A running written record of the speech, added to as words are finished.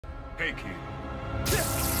Hey, kid.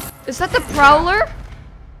 Is that the Prowler?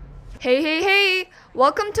 Hey, hey, hey!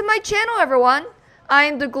 Welcome to my channel, everyone! I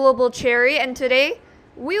am the Global Cherry, and today,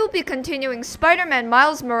 we will be continuing Spider-Man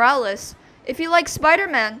Miles Morales. If you like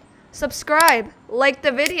Spider-Man, subscribe, like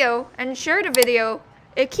the video, and share the video.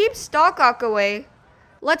 It keeps Doc Ock away.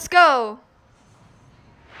 Let's go!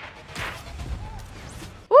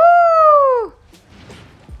 Woo!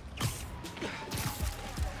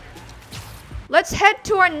 Let's head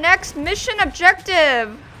to our next mission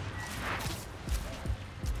objective!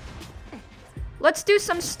 Let's do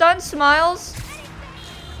some stunts, Miles.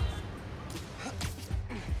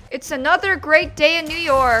 It's another great day in New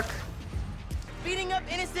York. Beating up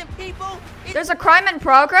innocent people? There's a crime in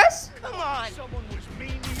progress? Come on! Someone was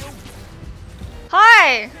mean to you.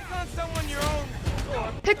 Hi! Pick on someone your own.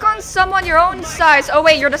 Pick on someone your own size. Oh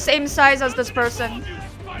wait, you're the same size as this person. You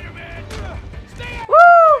Spider-Man. Stay out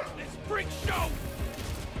Woo! of this freak show.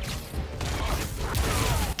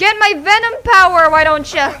 Get my venom power, why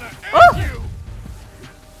don't ya? Oh! You.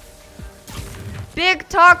 Big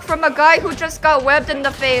talk from a guy who just got webbed in the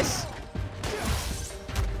face.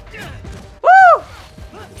 Woo!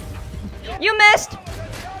 You missed!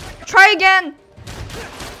 Try again!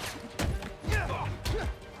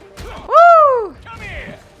 Woo! Come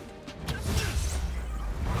here.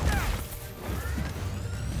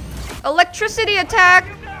 Electricity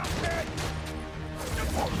attack!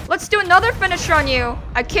 Let's do another finisher on you.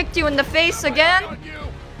 I kicked you in the face again. On you.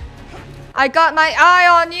 I got my eye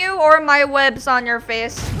on you or my webs on your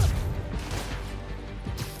face.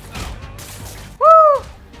 Woo!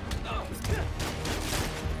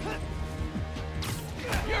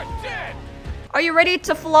 You're dead. Are you ready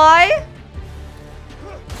to fly?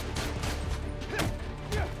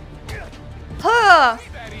 Huh!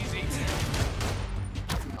 Ain't that easy.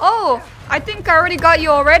 Oh, I think I already got you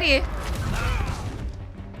already.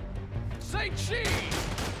 Say cheese.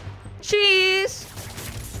 Cheese!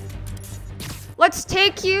 Let's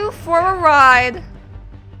take you for a ride.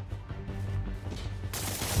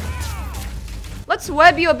 Let's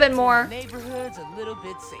web you a bit more. Neighborhood's a little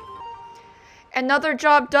bit safer. Another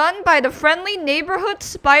job done by the friendly neighborhood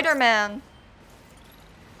Spider-Man.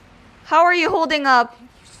 How are you holding up? Thank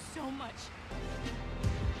you so much.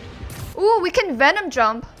 Ooh, we can Venom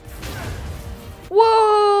jump.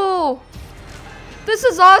 Whoa! This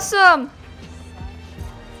is awesome!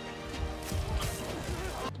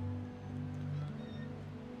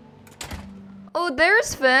 Oh,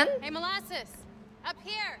 there's Finn. Hey, Molasses! Up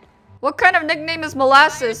here! What kind of nickname is Fire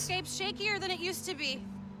Molasses? escape's shakier than it used to be.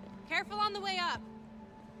 Careful on the way up.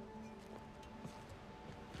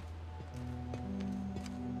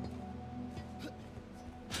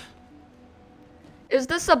 Is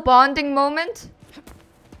this a bonding moment?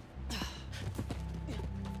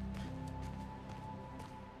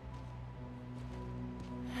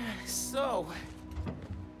 So,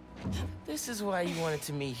 this is why you wanted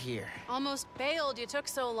to meet here. Almost bailed you took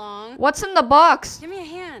so long. What's in the box? Give me a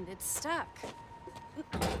hand, it's stuck.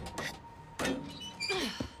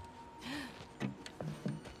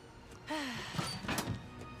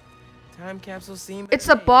 Time capsule scene. It's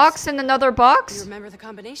a box in another You box? remember the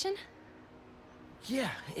combination? Yeah.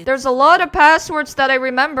 There's a lot of passwords that I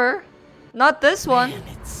remember. Not this one. Man,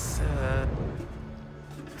 it's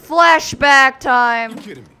Flashback time.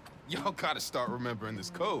 Kidding me? Y'all gotta start remembering this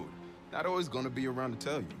code. Not always gonna be around to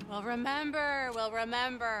tell you. We'll remember, we'll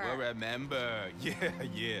remember. Well, remember.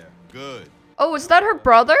 Yeah, good. Oh, is that her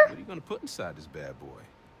brother? What are you gonna put inside this bad boy?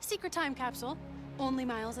 Secret time capsule. Only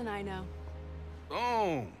Miles and I know.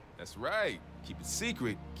 Boom. That's right. Keep it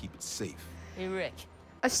secret. Keep it safe. Hey Rick.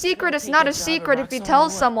 A secret is Take not that a job at secret if you Roxxon tell or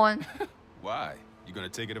what? someone. Why? You gonna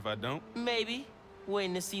take it if I don't? Maybe.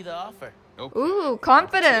 Waiting to see the offer. Okay. Ooh,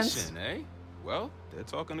 confidence. Competition, eh? Well, they're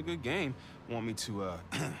talking a good game. Want me to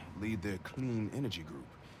lead their clean energy group.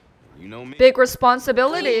 You know me. Big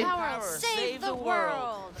responsibility. Clean power, Power, save the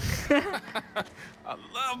world. I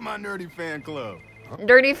love my nerdy fan club. Huh?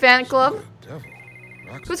 Dirty fan club. Devil.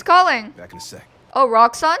 Roxxon. Who's calling? Back in a sec. Oh,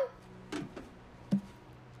 Roxxon?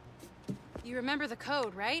 You remember the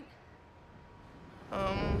code, right?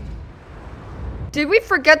 Did we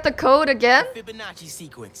forget the code again? Fibonacci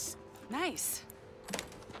sequence. Nice.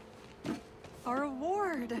 A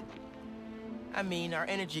reward. I mean, our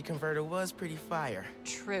energy converter was pretty fire.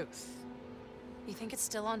 Truth. You think it's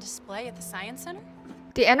still on display at the Science Center?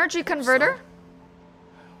 The energy converter?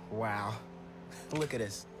 Wow. Look at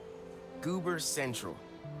this. Goober Central.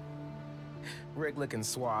 Rick looking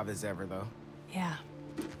suave as ever, though. Yeah.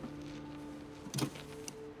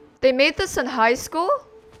 They made this in high school?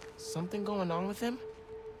 Something going on with him?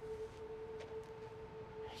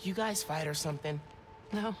 You guys fight or something?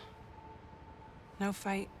 No. No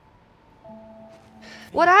fight.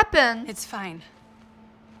 What happened? It's fine.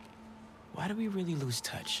 Why do we really lose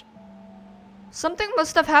touch? Something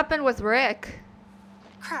must have happened with Rick.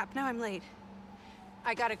 Crap, now I'm late.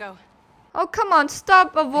 I gotta go. Oh, come on,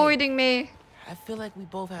 stop avoiding me. I feel like we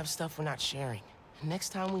both have stuff we're not sharing. Next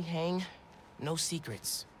time we hang, no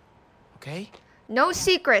secrets. Okay? No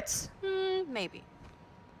secrets. Maybe.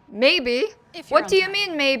 Maybe? If you're What do you on time.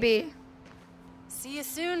 mean, maybe? See you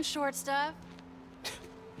soon, short stuff.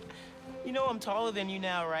 You know I'm taller than you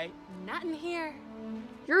now, right? Not in here.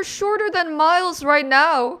 You're shorter than Miles right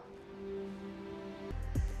now.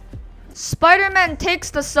 Spider-Man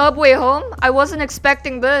takes the subway home? I wasn't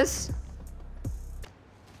expecting this.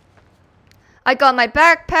 I got my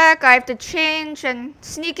backpack, I have to change and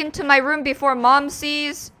sneak into my room before Mom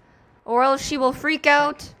sees, or else she will freak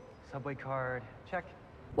out. Subway card, check.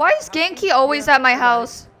 Why is Genki always at my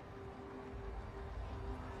house?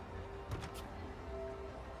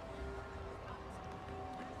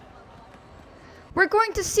 We're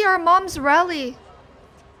going to see our mom's rally.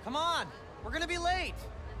 Come on, we're gonna be late.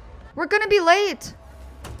 We're gonna be late.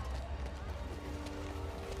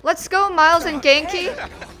 Let's go, Miles and Genki.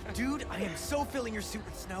 Dude, I am so filling your suit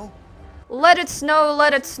with snow. Let it snow,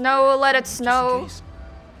 let it snow, let it snow.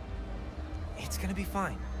 It's gonna be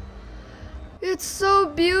fine. It's so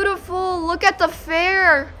beautiful. Look at the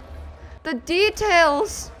fair. The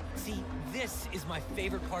details. See, this is my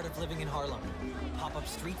favorite part of living in Harlem. Pop-up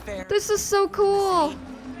street fair. This is so cool.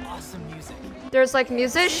 Awesome music. There's like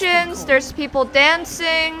musicians, there's people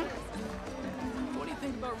dancing, What do you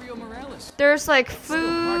think about Rio Morales? there's like Hard to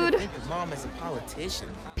food. think of Mom as a politician.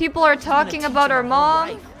 People are talking about our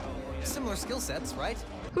mom. Similar skill sets, right?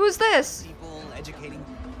 Who's this? People educating.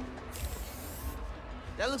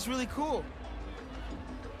 That looks really cool.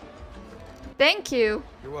 Thank you.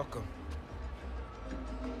 You're welcome.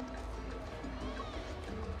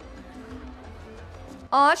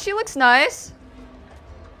 Aw, she looks nice.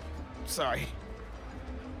 Sorry.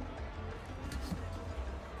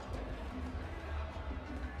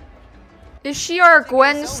 Is she our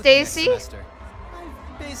Gwen Stacy?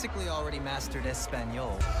 I've basically already mastered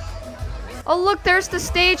Espanol. Oh look, there's the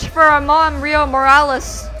stage for our mom, Rio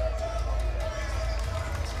Morales.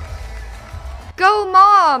 Go,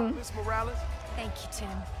 Mom! Miss Morales? Thank you, Tim.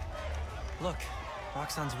 Look,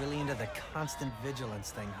 Roxanne's really into the constant vigilance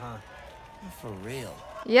thing, huh? For real.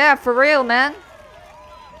 Yeah, for real, man.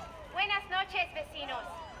 Buenas noches, vecinos.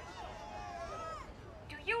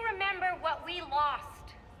 Do you remember what we lost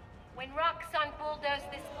when Roxanne bulldozed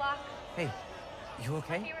this block? Hey, you Let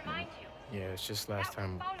me okay? remind you. Yeah, it's just last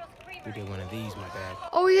time we did one of these, my bad.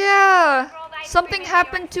 Oh yeah! Something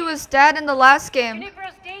happened to his dad in the last game.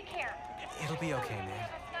 Junipers Daycare. It'll be okay, man.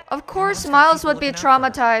 Of course, Miles would be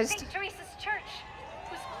traumatized. St. Teresa's Church,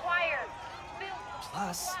 whose choir built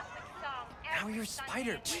Plus, Catholic song now every you're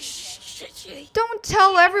Sunday. Spider. Don't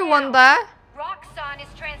tell everyone that. Roxanne is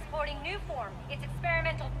transporting new form, its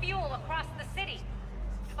experimental fuel across the city.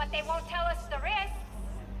 But they won't tell us the risks.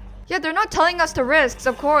 Yeah, they're not telling us the risks,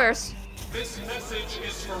 of course. This message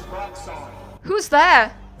is for Roxanne. Who's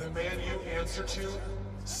that? The man you answer to,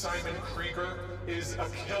 Simon Krieger, is a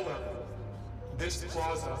killer. This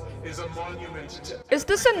plaza is a monument to... Is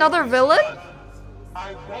this another villain?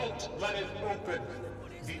 I won't let it open.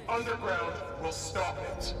 The underground will stop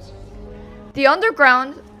it. The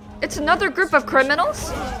Underground? It's another group of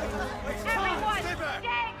criminals? Everyone, stay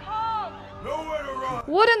calm! Nowhere to run!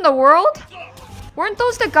 What in the world? Weren't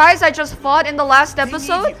those the guys I just fought in the last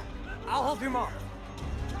episode? I'll help your mom.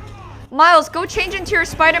 Miles, go change into your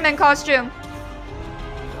Spider-Man costume.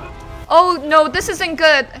 Oh no, this isn't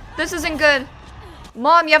good. This isn't good.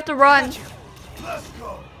 Mom, you have to run. Let's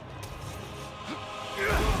go!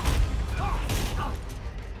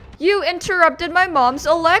 You interrupted my mom's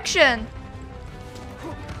election.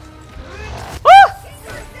 Ah!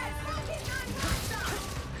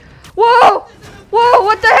 Whoa! Whoa,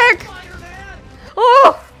 what the heck?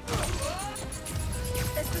 Oh!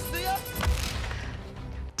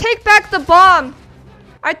 Take back the bomb.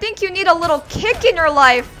 I think you need a little kick in your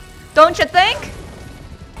life. Don't you think?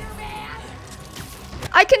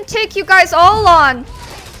 I can take you guys all on.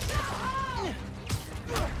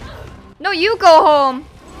 No, you go home.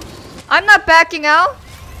 I'm not backing out.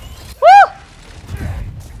 Woo!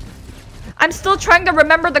 I'm still trying to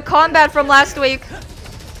remember the combat from last week.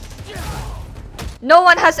 No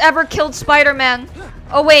one has ever killed Spider-Man.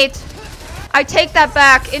 Oh wait. I take that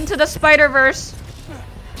back into the Spider-Verse.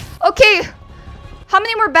 Okay. How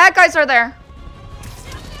many more bad guys are there?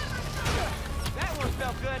 That one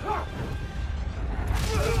felt good.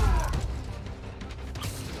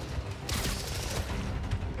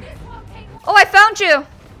 Oh, I found you!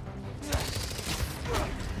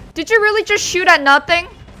 Did you really just shoot at nothing?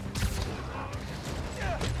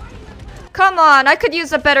 Come on, I could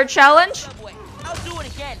use a better challenge. I'll do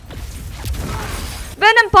it again.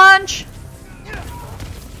 Venom punch!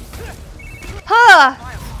 Huh!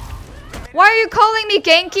 Why are you calling me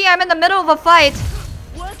Genki? I'm in the middle of a fight.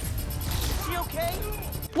 What? Is she okay?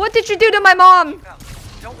 What did you do to my mom? No,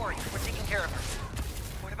 don't worry, we're taking care of her.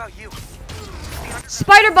 What about you?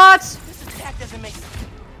 Spider bots! This attack doesn't make sense.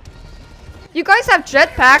 You guys have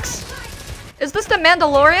jetpacks. Is this the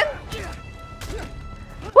Mandalorian?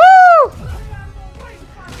 Woo!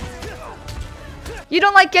 You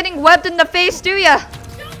don't like getting webbed in the face, do ya?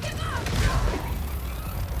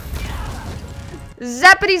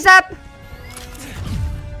 Zappity zap!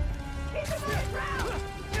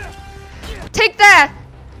 Take that!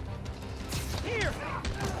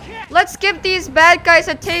 Let's give these bad guys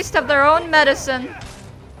a taste of their own medicine.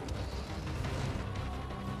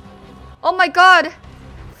 Oh my god!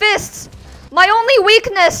 Fists! My only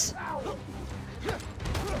weakness!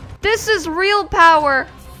 This is real power!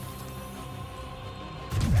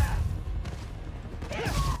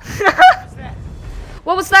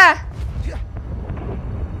 What was that?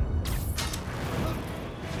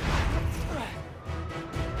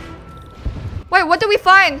 Wait, what did we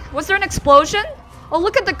find? Was there an explosion? Oh,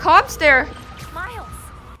 look at the cops there. Miles,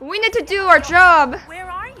 We need to do our job. where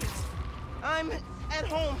are you? I'm at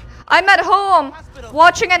home, I'm at home,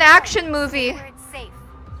 watching an action movie. Where it's safe.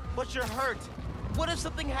 but you're hurt. What if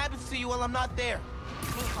something happens to you while I'm not there?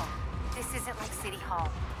 Mijo, this isn't like City Hall.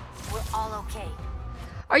 We're all okay.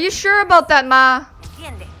 Are you sure about that, Ma?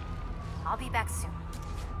 Entiende? I'll be back soon.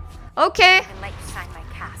 Okay. I can let you sign my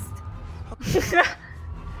cast.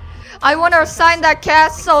 I want to sign that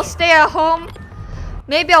cast, so I'll stay at home.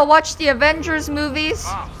 Maybe I'll watch the Avengers movies.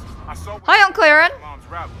 I saw Hi, Uncle Aaron. Mom's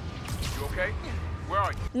rally. You okay? Where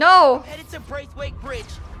are you? No. Headed to Braithwaite Bridge.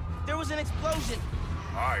 There was an explosion.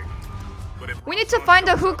 Alright. But if We need to find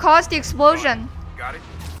out who caused the explosion. got it?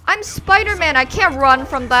 I'm Spider-Man. I can't run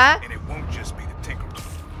from that. And it won't just be the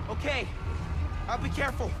Tinkerer. Okay, I'll be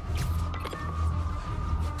careful.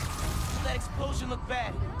 That explosion looked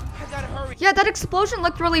bad. I gotta hurry. Yeah, that explosion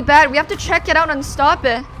looked really bad. We have to check it out and stop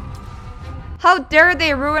it. How dare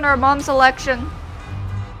they ruin our mom's election?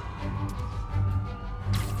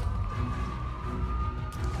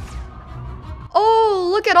 Oh,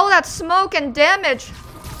 look at all that smoke and damage.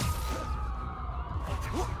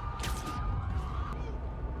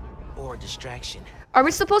 Or distraction. Are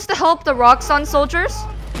we supposed to help the Roxxon soldiers?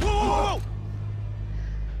 Whoa, whoa, whoa!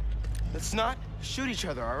 Let's not shoot each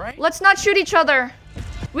other, alright? Let's not shoot each other.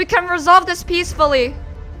 We can resolve this peacefully.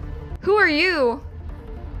 Who are you?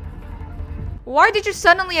 Why did you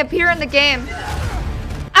suddenly appear in the game?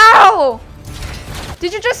 Ow!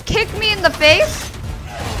 Did you just kick me in the face?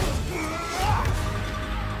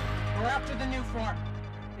 We're after the new form.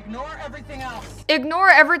 Ignore everything else. Ignore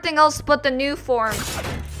everything else but the new form.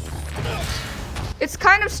 It's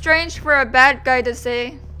kind of strange for a bad guy to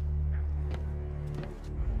say.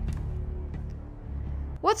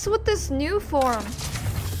 What's with this new form?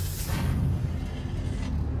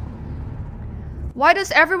 Why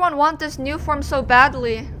does everyone want this new form so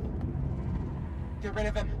badly? Get rid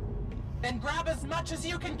of him. Then grab as much as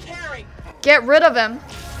you can carry. Get rid of him.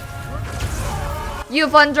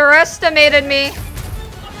 You've underestimated me.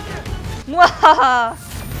 Mwahaha.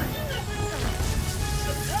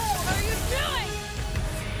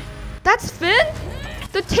 That's Finn?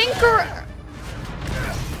 The Tinker...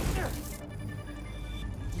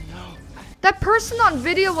 That person on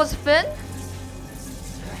video was Finn?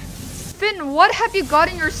 Finn, what have you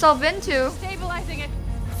gotten yourself into? Stabilizing it.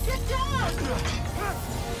 Get down!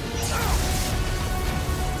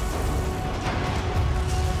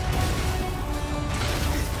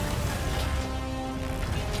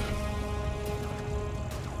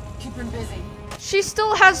 Keep him busy. She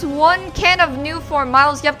still has one can of new form.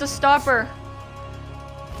 Miles, you have to stop her.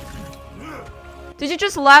 Did you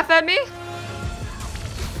just laugh at me?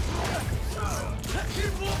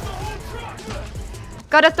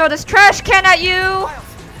 Gotta throw this trash can at you! Miles,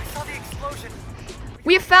 I saw the explosion.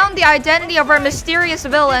 We found the identity of our mysterious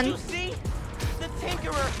villain. You see? The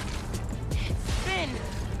Tinkerer. Finn.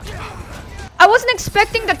 I wasn't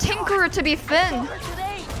expecting the Tinkerer to be Finn. Her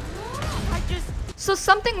today. I just So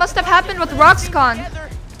something must have happened with Roxxon. together.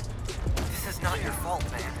 This is not your fault,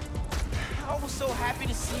 man. I was so happy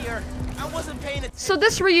to see her. I wasn't paying attention. So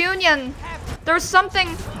this reunion, there was something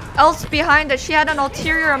else behind it. She had an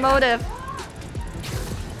ulterior motive.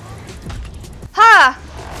 Ha!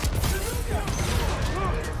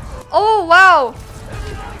 Oh, wow.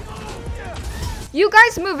 You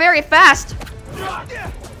guys move very fast.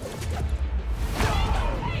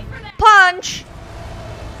 Punch.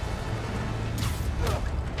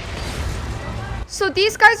 So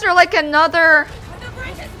these guys are like another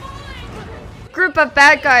group of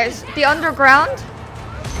bad guys. The underground?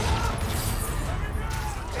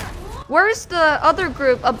 Where's the other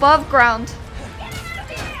group above ground?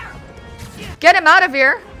 Get him out of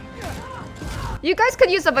here. You guys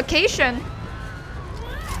could use a vacation.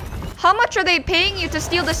 How much are they paying you to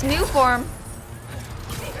steal this new form?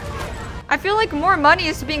 I feel like more money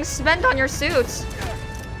is being spent on your suits.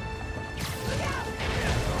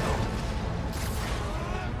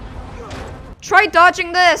 Try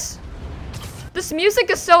dodging this. This music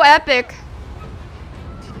is so epic.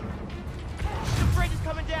 The bridge is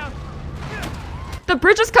coming down. The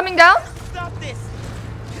bridge is coming down? Stop this.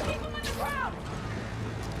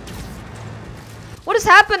 What is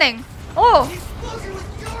happening? Oh!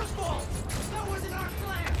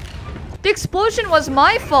 The explosion was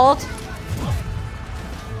my fault.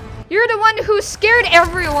 You're the one who scared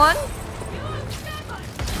everyone.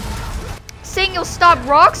 Saying you'll stop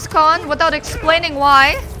RoxCon without explaining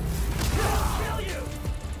why.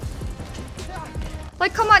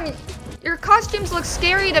 Like, come on. Your costumes look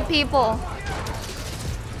scary to people.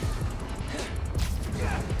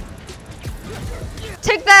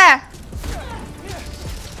 Take that!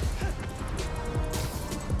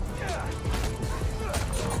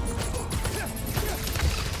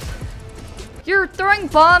 You're throwing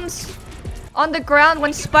bombs on the ground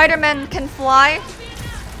when Spider-Man can fly.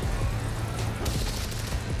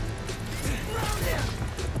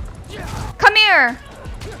 Come here!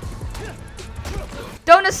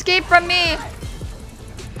 Don't escape from me!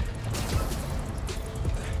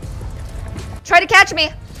 Try to catch me!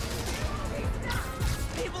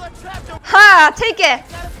 Ha! Take it!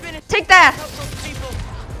 Take that!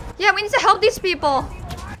 Yeah, we need to help these people.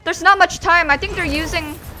 There's not much time. I think they're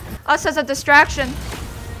using us as a distraction.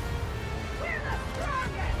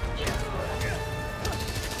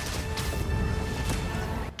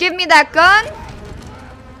 Give me that gun.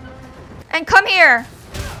 And come here.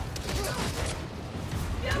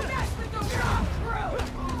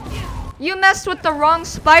 You messed with the wrong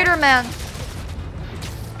Spider-Man.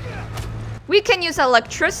 We can use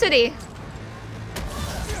electricity.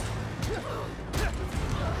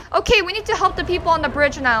 Okay, we need to help the people on the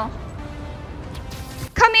bridge now.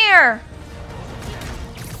 Come here!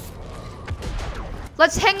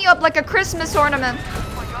 Let's hang you up like a Christmas ornament.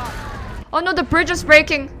 Oh no, the bridge is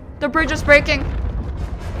breaking. The bridge is breaking.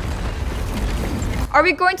 Are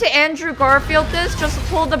we going to Andrew Garfield this? Just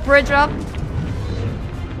pull the bridge up?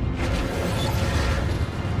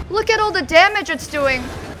 Look at all the damage it's doing.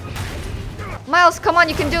 Miles, come on,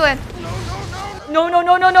 you can do it. No, no,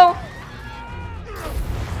 no, no, no.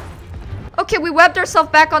 Okay, we webbed ourselves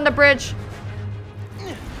back on the bridge.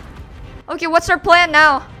 Okay, what's our plan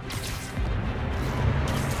now?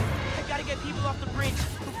 I gotta get people off the bridge.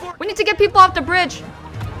 We need to get people off the bridge.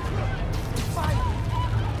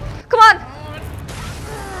 Come on.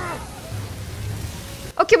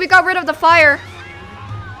 Okay, we got rid of the fire.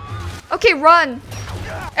 Okay, run.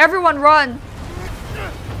 Everyone run.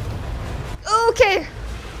 Okay.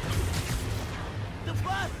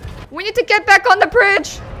 We need to get back on the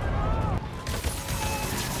bridge.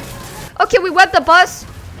 Okay, we webbed the bus.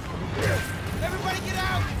 Everybody get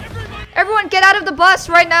out! Everyone get out of the bus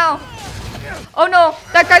right now. Oh no,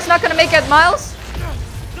 that guy's not gonna make it, Miles.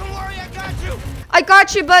 Don't worry, I got you. I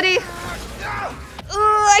got you, buddy.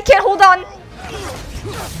 I can't hold on.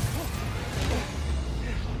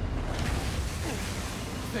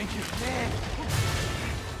 Thank you.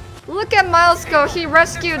 Look at Miles go. He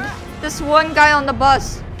rescued this one guy on the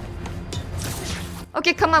bus.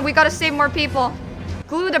 Okay, come on. We gotta save more people.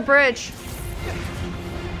 Glue the bridge.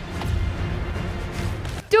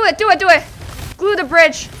 Do it, do it, do it. Glue the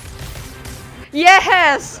bridge.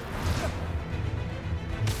 Yes.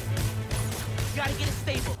 Gotta get it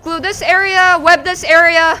stable. Glue this area, web this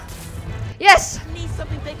area. Yes. I need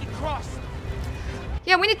something they can cross.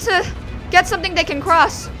 Yeah, we need to get something they can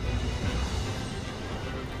cross.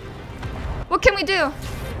 What can we do?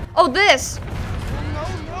 Oh, this. No,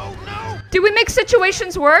 no, no. Did we make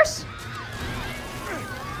situations worse?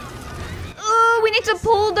 We need to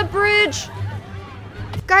pull the bridge.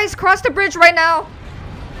 Guys, cross the bridge right now.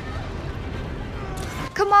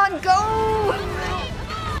 Come on, go.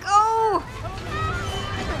 Go.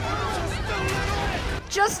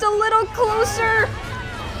 Just a little closer.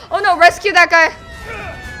 Oh no, rescue that guy.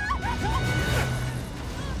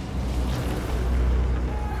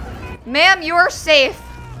 Ma'am, you are safe.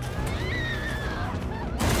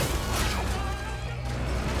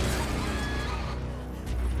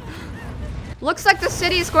 Looks like the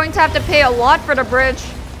city is going to have to pay a lot for the bridge.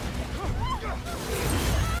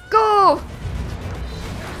 Go!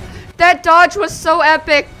 That dodge was so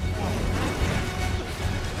epic.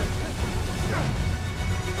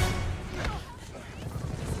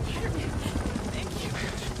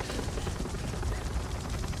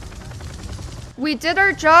 We did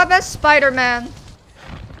our job as Spider-Man.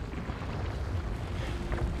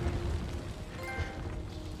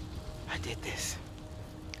 I did this.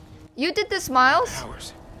 You did this, Miles?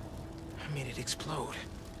 Powers. I made it explode.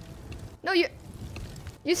 No, you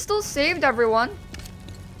still saved everyone.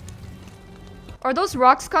 Are those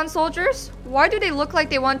Roxxon soldiers? Why do they look like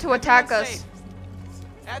they want to attack us?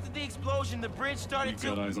 After the explosion, the bridge started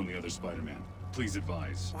We've got eyes on the other Spider-Man. Please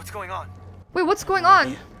advise. What's going on? Wait, what's going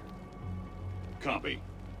on? Copy.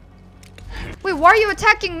 Wait, why are you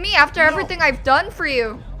attacking me after everything I've done for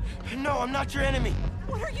you? No, I'm not your enemy.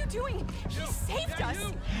 What are you doing? He saved us.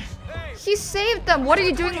 He saved them. What are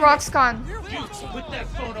you doing, Roxxon? Put that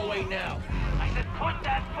phone away now. I said put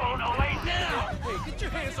that phone away now. Hey, get your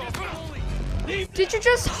hands off me. Did you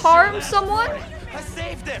just harm someone? I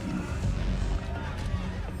saved them.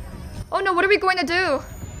 Oh no, what are we going to do?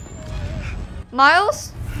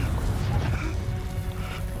 Miles?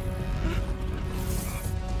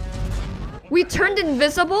 We turned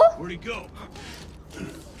invisible? Where'd he go?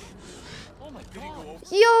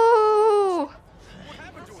 Yo!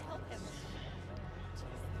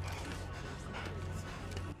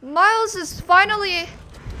 Miles is finally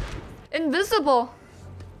invisible.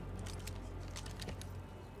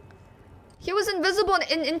 He was invisible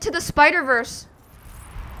into the Spider-Verse.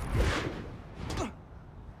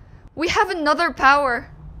 We have another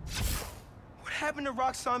power. What happened to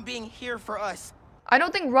Roxxon being here for us? I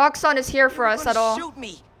don't think Roxxon is here for us at all. Shoot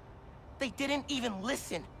me. They didn't even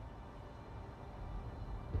listen.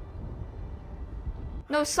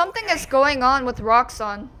 No, something is going on with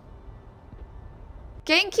Roxxon.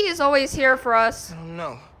 Genki is always here for us. I don't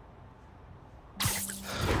know.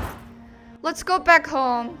 Let's go back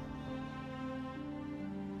home.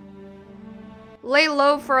 Lay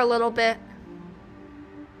low for a little bit.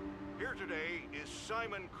 Here today is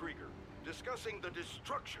Simon Krieger, discussing the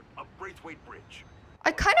destruction of Braithwaite Bridge.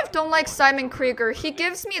 I kind of don't like Simon Krieger. He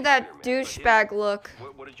gives me that douchebag look.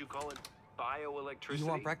 What did you call it? Bioelectricity? You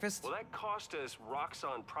want breakfast? Well, that cost us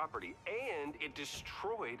Roxxon property, and it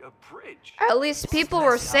destroyed a bridge. At least people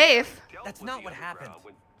were safe. That's not what happened.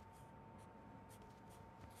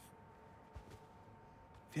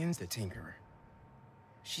 Finn's the Tinkerer.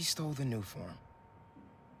 She stole the new form.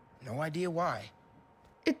 No idea why.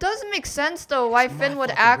 It doesn't make sense though why Finn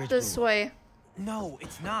would act this way. No,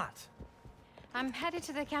 it's not. I'm headed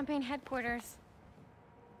to the campaign headquarters.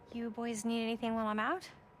 You boys need anything while I'm out?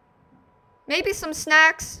 Maybe some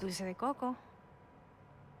snacks. Dulce de coco.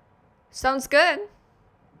 Sounds good.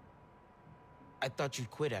 I thought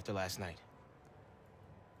you'd quit after last night.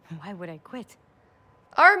 Why would I quit?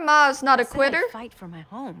 Our Ma's not a I said I'd quitter. fight for my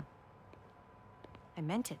home. I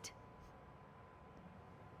meant it.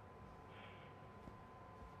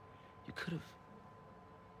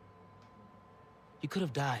 You could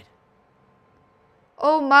have died.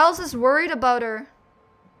 Oh, Miles is worried about her.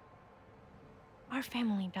 Our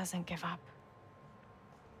family doesn't give up.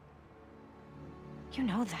 You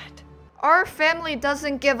know that. Our family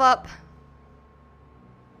doesn't give up.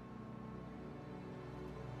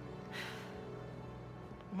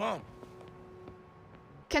 Mom.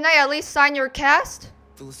 Can I at least sign your cast?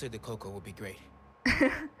 Dulce de coco would be great.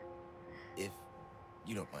 If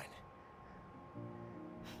you don't mind.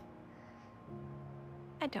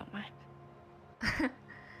 I don't mind.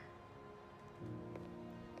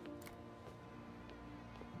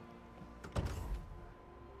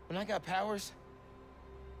 When I got powers,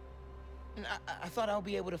 and I thought I would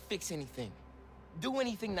be able to fix anything. Do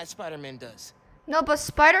anything that Spider-Man does. No, but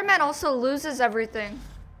Spider-Man also loses everything.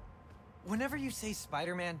 Whenever you say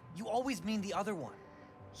Spider-Man, you always mean the other one.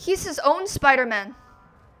 He's his own Spider-Man.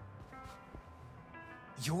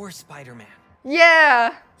 You're Spider-Man.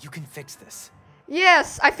 Yeah. You can fix this.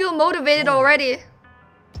 Yes, I feel motivated already.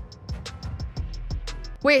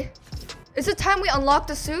 Wait, is it time we unlock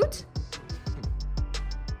the suit?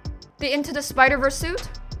 The Into the Spider-Verse suit?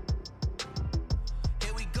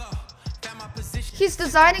 He's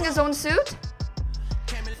designing his own suit?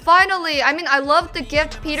 Finally, I mean, I love the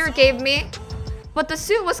gift Peter gave me, but the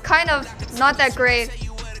suit was kind of not that great.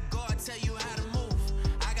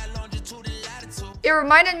 It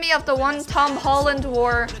reminded me of the one Tom Holland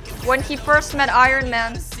wore when he first met Iron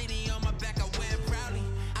Man.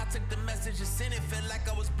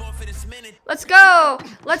 Let's go!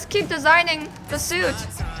 Let's keep designing the suit.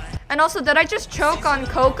 And also, did I just choke on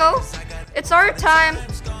Coco? It's our time.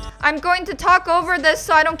 I'm going to talk over this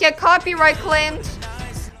so I don't get copyright claimed.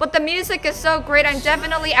 But the music is so great, I'm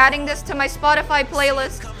definitely adding this to my Spotify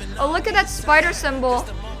playlist. Oh, look at that spider symbol.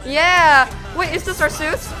 Yeah. Wait, is this our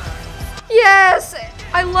suit? Yes!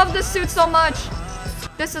 I love this suit so much.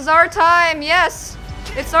 This is our time, yes.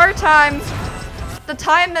 It's our time. The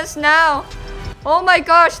time is now. Oh my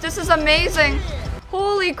gosh, this is amazing.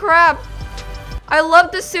 Holy crap. I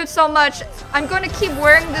love this suit so much. I'm going to keep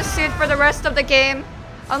wearing this suit for the rest of the game.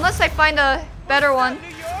 Unless I find a better one.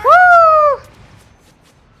 Woo!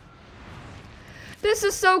 This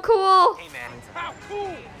is so cool. Hey man, How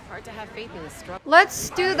cool! Hard to have faith in this struggle. Let's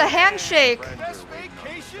do the handshake. Best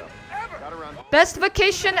vacation ever. Best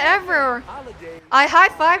vacation ever. I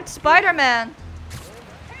high-fived Spider-Man.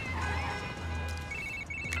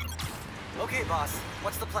 Okay, boss.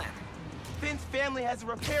 What's the plan? Finn's family has a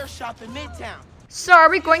repair shop in Midtown. So are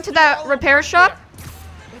we going to that repair shop?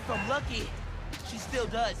 If I'm lucky, she still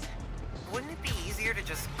does. Wouldn't it be easier to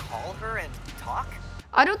just call her and talk?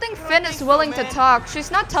 I don't think Finn is willing to talk.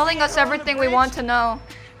 She's not telling us everything we want to know.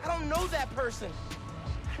 I don't know that person.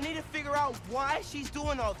 I need to figure out why she's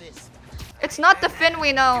doing all this. It's not the Finn we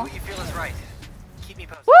Do know. what you feel is right. Keep me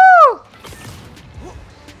posted. Woo!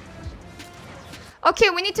 Okay,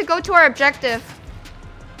 we need to go to our objective.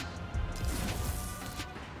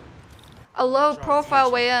 A low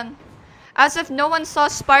profile way in. As if no one saw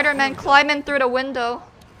Spider-Man climbing through the window.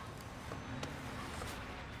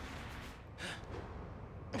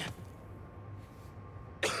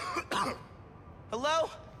 Hello?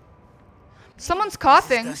 Someone's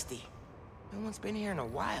coughing. Dusty. No one's been here in a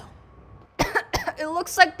while. It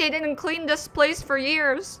looks like they didn't clean this place for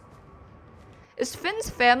years. Is Finn's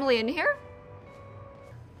family in here?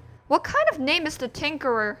 What kind of name is the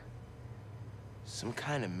Tinkerer? Some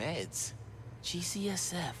kind of meds.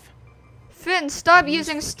 GCSF. Finn, stop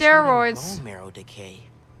using steroids. Bone marrow decay.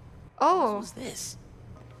 Oh. What was this?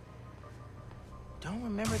 Don't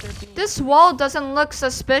remember there being... This wall doesn't look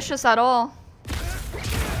suspicious at all.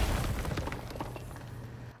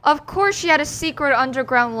 Of course she had a secret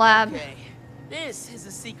underground lab. Okay. This is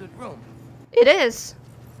a secret room. It is.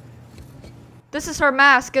 This is her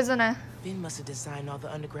mask, isn't it? Finn must have designed all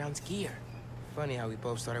the underground's gear. Funny how we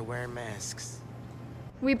both started wearing masks.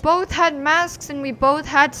 We both had masks and we both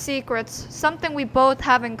had secrets. Something we both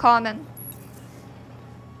have in common.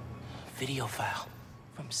 Video file.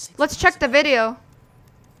 From Let's check the video.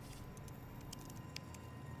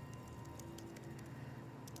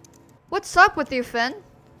 What's up with you, Finn?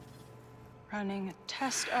 Running a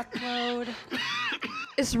test upload.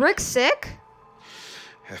 Is Rick sick?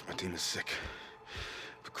 Half my team is sick.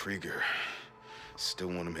 But Krieger still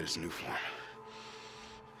want him in his new form.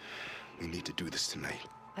 We need to do this tonight.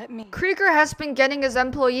 Let me... Krieger has been getting his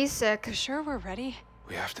employees sick. You sure we're ready?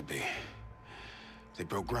 We have to be. They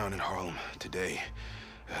broke ground in Harlem today,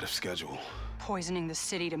 ahead of schedule. Poisoning the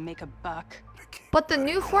city to make a buck. But the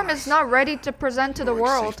new form is not ready to present to the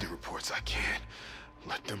world. Safety reports, I can't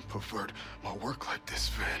let them pervert my work like this,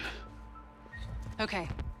 Finn. Okay.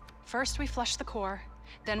 First we flush the core,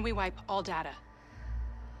 then we wipe all data.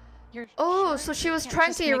 Oh, so she was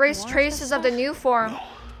trying to erase traces of the new form.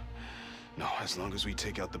 No, as long as we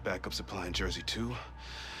take out the backup supply in Jersey too.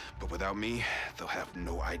 But without me, they'll have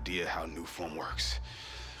no idea how new form works.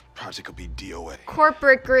 Project will be DOA.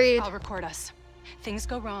 Corporate greed. I'll record us. Things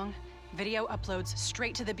go wrong. Video uploads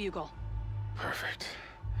straight to the Bugle. Perfect.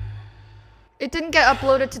 It didn't get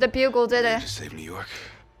uploaded to the Bugle, did it? To save New York.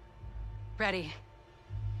 Ready.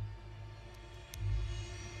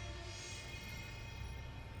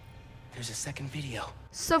 There's a second video.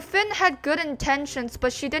 So Finn had good intentions,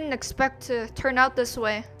 but she didn't expect to turn out this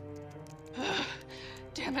way.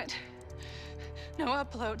 Damn it. No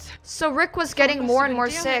uploads. So Rick was getting more and more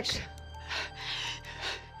sick.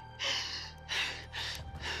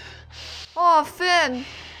 Oh, Finn.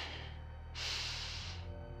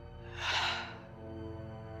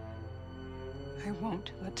 I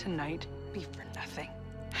won't let tonight be for nothing.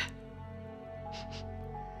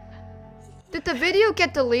 Did the video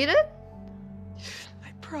get deleted?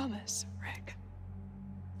 I promise, Rick.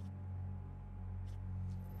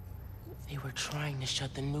 They were trying to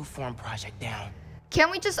shut the new form project down. Can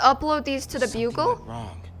we just upload these to the Bugle? Went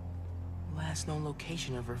wrong. Last known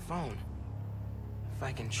location of her phone. If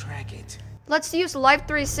I can track it. Let's use Live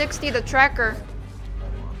 360, the tracker.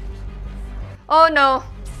 Oh no,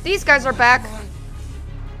 these guys are back.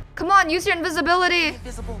 Come on, use your invisibility.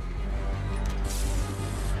 Invisible.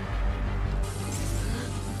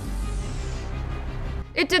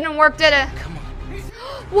 It didn't work, did it? Come on.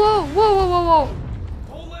 Whoa, whoa, whoa, whoa, whoa.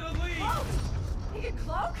 Don't let him leave. Need a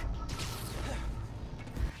cloak?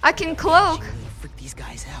 I can cloak. Freak these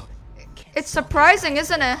guys out. It's surprising,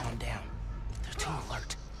 isn't it? Calm down. They're too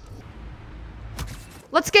alert.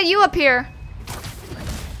 Let's get you up here.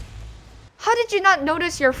 How did you not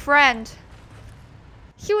notice your friend?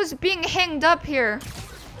 He was being hanged up here.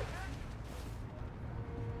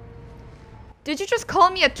 Did you just call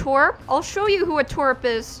me a twerp? I'll show you who a twerp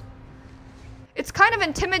is. It's kind of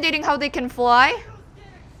intimidating how they can fly.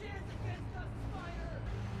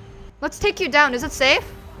 Let's take you down. Is it safe?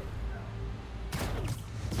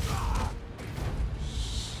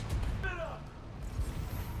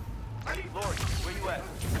 Lord, where you at?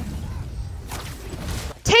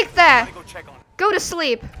 Take that! Go check on him. Go to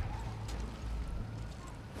sleep.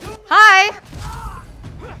 Hi!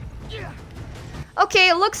 Okay,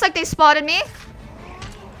 it looks like they spotted me.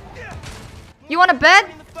 You want to bet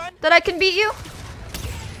that I can beat you?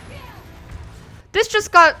 This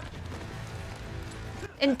just got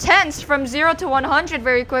intense from 0 to 100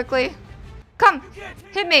 very quickly. Come,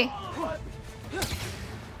 hit me.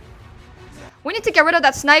 We need to get rid of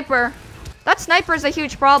that sniper. That sniper is a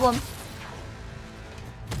huge problem.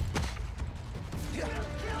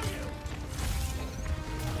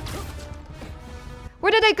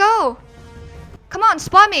 Where did I go? Come on,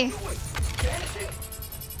 spot me.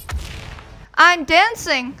 I'm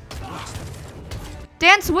dancing.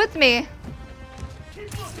 Dance with me.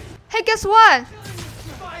 Hey, guess what?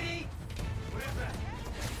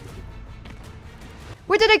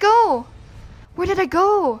 Where did I go? Where did I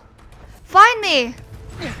go? Find me.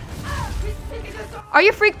 Are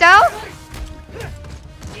you freaked out?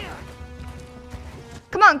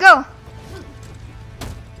 Come on, go.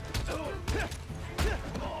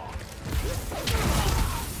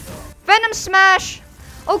 Venom Smash!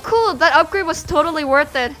 Oh cool, that upgrade was totally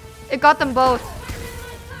worth it. It got them both.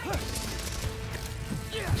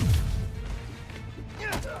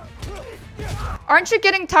 Aren't you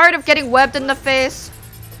getting tired of getting webbed in the face?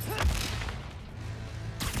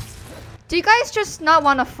 Do you guys just not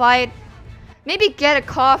want to fight? Maybe get a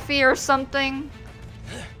coffee or something?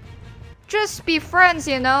 Just be friends,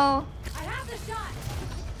 you know? I have the shot.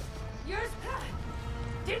 Yours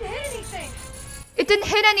didn't hit anything. It didn't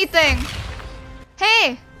hit anything.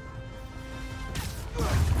 Hey!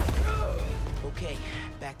 Okay,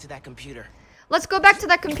 back to that computer. Let's go back to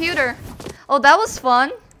that computer. Oh, that was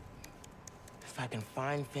fun. If I can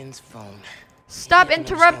find Finn's phone. Stop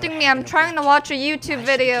interrupting me. I'm trying to watch a YouTube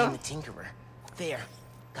video. The Tinkerer. There,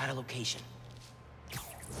 got a location.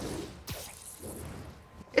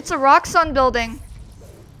 It's a Roxxon building.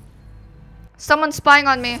 Someone's spying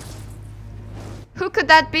on me. Who could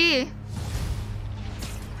that be?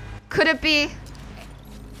 Could it be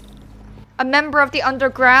a member of the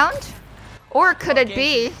underground? Or could it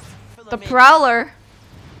be the Prowler?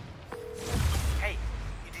 Hey,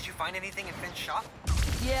 did you find anything in Finn's shop?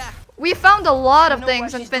 Yeah. We found a lot of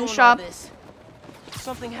things in Finn's shop.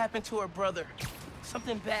 Something happened to her brother.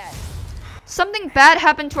 Something bad. Something bad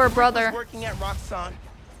happened to her brother. He was working at Roxxon.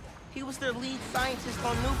 He was their lead scientist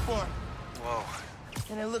on Newform. Whoa.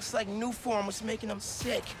 And it looks like Newform was making him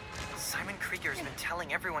sick. Simon Krieger's been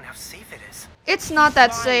telling everyone how safe it is. It's not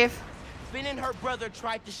that safe. Finn and her brother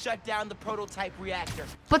tried to shut down the prototype reactor.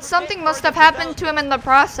 But something must have happened to him in the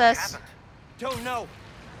process. Don't know.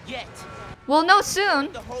 Yet. We'll know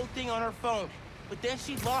soon. The whole thing on her phone. But then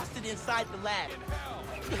she lost it inside the lab.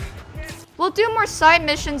 We'll do more side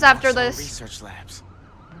missions after this. Research labs.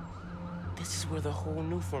 This is where the whole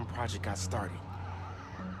Newform project got started.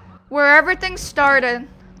 Where everything started.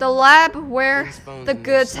 The lab where the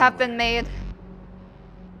goods have been made.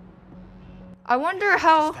 I wonder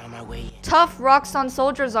how tough Roxxon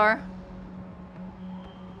soldiers are.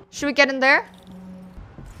 Should we get in there?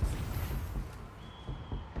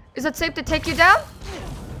 Is it safe to take you down?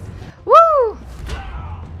 Woo!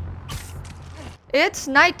 It's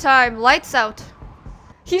nighttime. Lights out.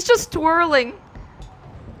 He's just twirling.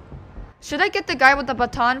 Should I get the guy with the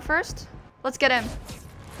baton first? Let's get him.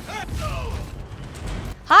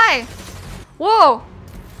 Hi! Whoa!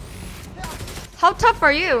 How tough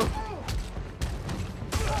are you?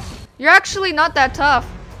 You're actually not that tough.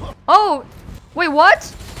 Oh! Wait,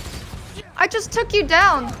 what? I just took you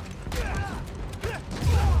down.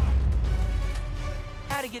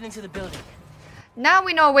 How to get into the building. Now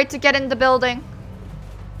we know a way to get in the building.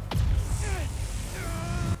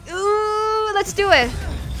 Ooh, let's do it.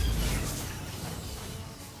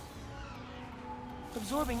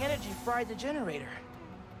 Absorbing energy fried the generator.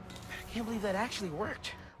 I can't believe that actually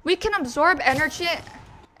worked. We can absorb energy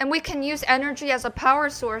and we can use energy as a power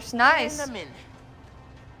source. Nice. And I'm in.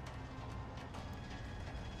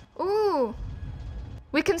 Ooh.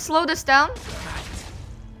 We can slow this down.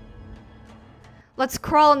 Let's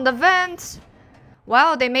crawl in the vents.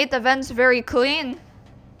 Wow, they made the vents very clean.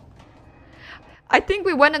 I think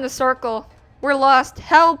we went in a circle. We're lost.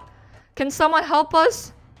 Help! Can someone help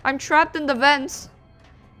us? I'm trapped in the vents.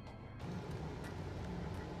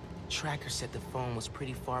 Tracker said the phone was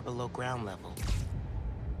pretty far below ground level.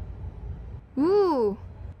 Ooh,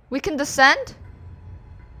 we can descend?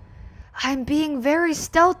 I'm being very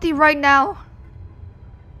stealthy right now.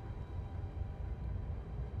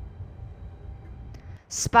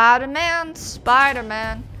 Spider-Man,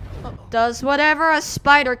 Spider-Man does whatever a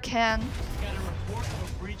spider can.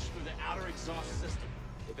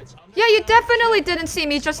 Yeah, you definitely didn't see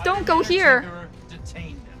me. Just don't go here.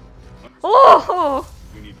 Oh!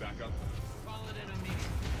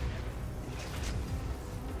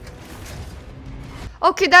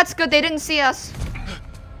 Okay, that's good. They didn't see us.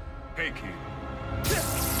 Hey, kid.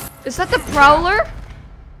 Is that the Prowler?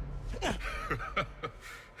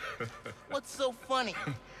 What's so funny?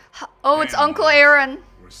 Oh, it's Uncle Aaron.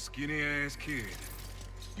 For a skinny ass kid,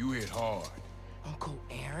 you hit hard. Uncle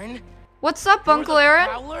Aaron? What's up, Uncle Aaron?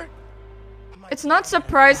 Prowler? It's not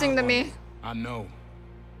surprising to me. I know.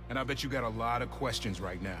 And I bet you got a lot of questions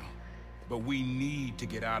right now. But we need to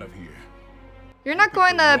get out of here. You're not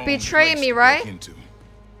going to betray me, right?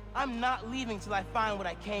 I'm not leaving till I find what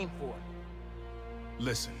I came for.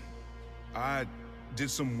 Listen, I did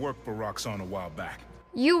some work for Roxxon a while back.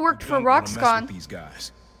 You worked for Don't wanna mess Roxxon. with these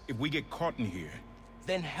guys. If we get caught in here,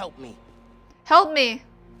 then help me. Help me.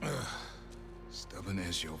 Stubborn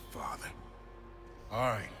as your father. All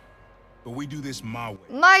right, but we do this my way.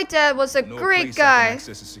 My dad was a great guy. I can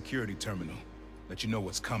access a security terminal. Let you know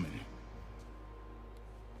what's coming.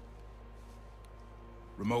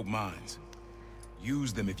 Remote mines.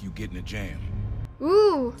 Use them if you get in a jam.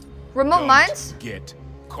 Ooh, remote mines? Get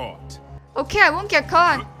caught. Okay, I won't get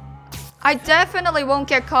caught. I definitely won't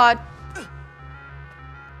get caught.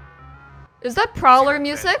 Is that Prowler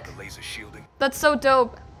music? Laser shielding. That's so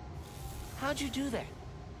dope. How'd you do that?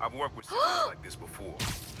 I've worked with systems like this before.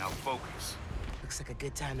 Now focus. Looks like a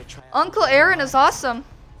good time to try. Uncle Aaron is awesome.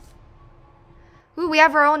 Ooh, we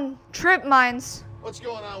have our own trip mines. What's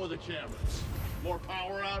going on with the cameras? More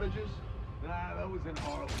power outages? Nah, that was in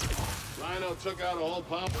Holland. Rhino took out a whole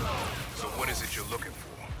pump. So what is it you're looking for?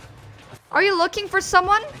 Are you looking for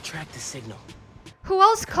someone? I tracked the signal. Who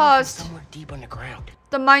else caused somewhere deep underground?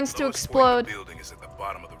 The mines to explode? The building is at the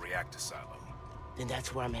bottom of the reactor silo. Then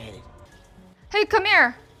that's where I'm headed. Hey, come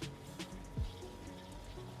here.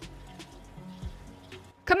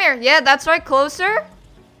 Come here. Yeah, that's right. Closer.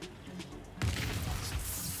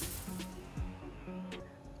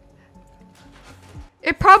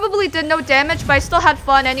 It probably did no damage, but I still had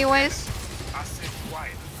fun anyways.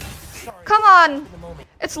 Come on.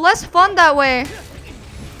 It's less fun that way.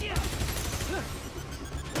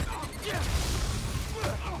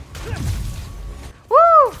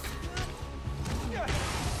 Woo!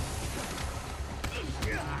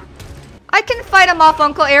 I can fight him off,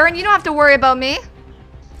 Uncle Aaron. You don't have to worry about me.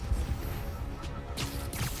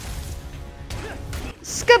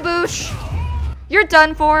 Skaboosh. You're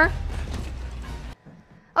done for.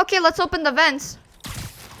 Okay, let's open the vents.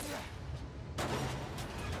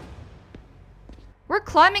 We're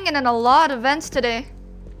climbing in a lot of vents today.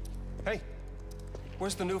 Hey,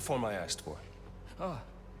 where's the new form I asked for?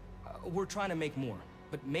 We're trying to make more,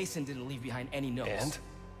 but Mason didn't leave behind any notes. And?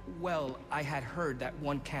 Well, I had heard that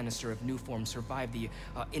one canister of new form survived the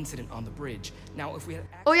incident on the bridge. Now, if we had...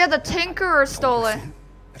 Oh yeah, the Tinkerer stole it.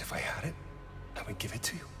 But if I had it, I would give it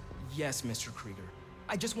to you. Yes, Mr. Krieger.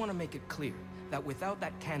 I just want to make it clear that without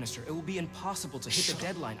that canister, it will be impossible to hit the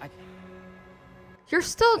deadline. You're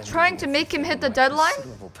still trying to make him hit the deadline?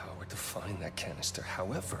 Considerable power to find that canister.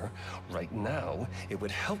 However, right now, it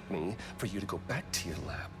would help me for you to go back to your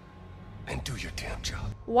lab and do your damn job.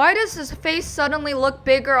 Why does his face suddenly look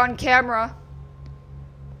bigger on camera?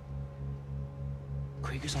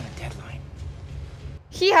 Krieger's on a deadline.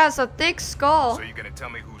 He has a thick skull. So you gonna tell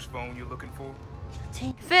me whose phone you're looking for?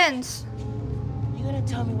 Finn's. You gonna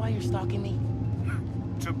tell me why you're stalking me?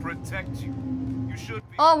 To protect you. You should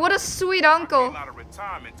be. Oh, what a sweet uncle. Came out of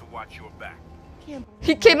retirement to watch your back.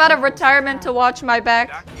 He came out of retirement to watch my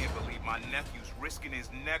back. I can't believe my nephew's risking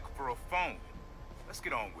his neck for a phone. Let's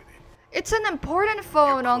get on with it. It's an important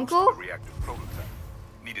phone, Uncle. The reactor prototype.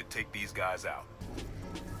 Need to take these guys out.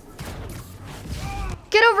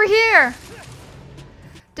 Get over here!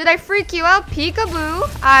 Did I freak you out, peekaboo?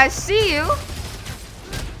 I see you.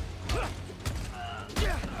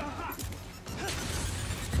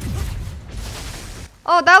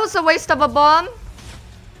 Oh, that was a waste of a bomb.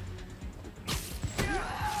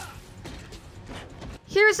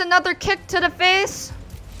 Here's another kick to the face.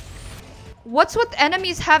 What's with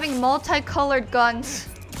enemies having multicolored guns?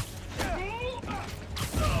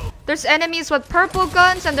 There's enemies with purple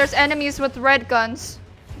guns and there's enemies with red guns.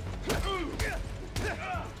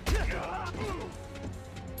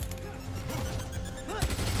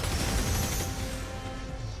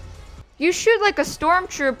 You shoot like a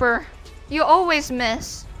stormtrooper. You always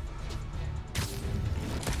miss.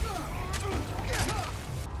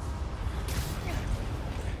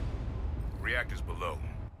 Reactors below.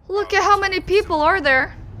 Look at how many people are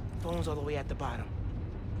there. Phone's all the way at the bottom.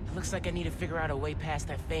 It looks like I need to figure out a way past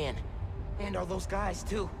that fan. And all those guys,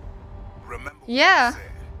 too. Remember Yeah.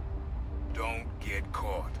 don't get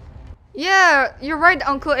caught. Yeah, you're right,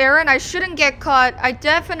 Uncle Aaron. I shouldn't get caught. I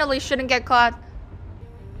definitely shouldn't get caught.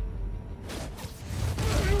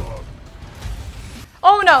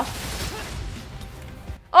 Oh no!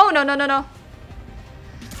 Oh no, no, no, no.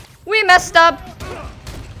 We messed up.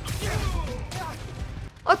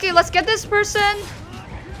 Okay, let's get this person.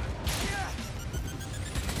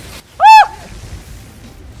 Ah!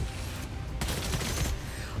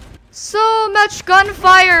 So much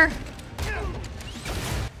gunfire.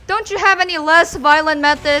 Don't you have any less violent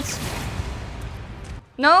methods?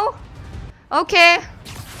 No? Okay.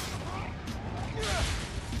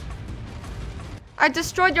 I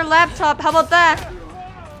destroyed your laptop. How about that?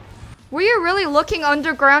 Were you really looking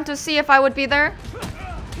underground to see if I would be there?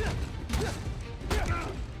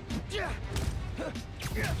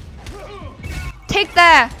 Take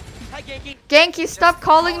that! Hi, Genki. Genki, stop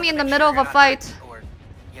calling me in the middle of a fight. Or,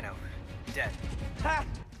 you know, dead. Ha!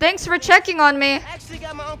 Thanks for checking on me. I actually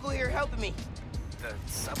got my uncle here helping me. The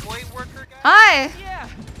subway worker guy? Hi! Yeah.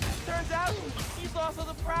 Turns out he's also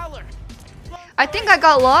the Prowler. I think I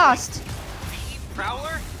got lost. Thief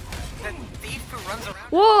Prowler? That thief who runs around?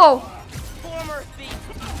 Whoa! Former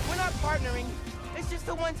thief. We're not partnering. It's just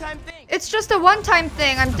a one-time thing. It's just a one-time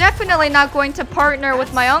thing. I'm definitely not going to partner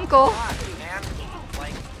with my uncle. A lot, man.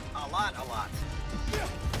 Like, a lot.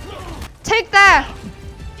 Take that!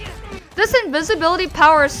 This invisibility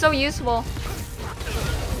power is so useful.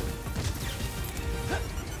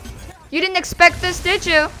 You didn't expect this, did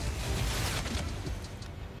you?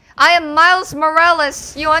 I am Miles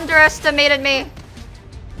Morales. You underestimated me.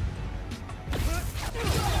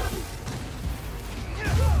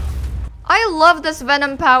 I love this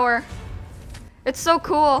Venom power. It's so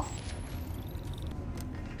cool.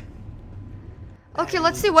 Okay,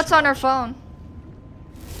 let's see what's on our phone.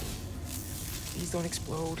 Please don't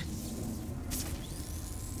explode.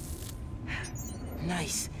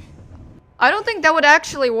 Nice. I don't think that would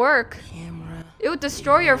actually work. Camera. It would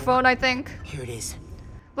destroy your phone, I think. Here it is.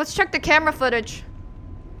 Let's check the camera footage.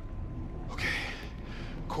 Okay.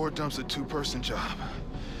 Core dump's a two-person job.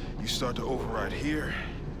 You start to override here.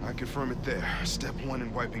 I confirm it there. Step 1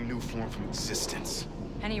 in wiping new form from existence.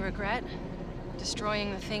 Any regret?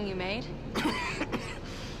 Destroying the thing you made?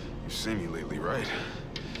 You've seen me lately, right?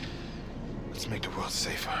 Let's make the world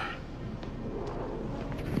safer.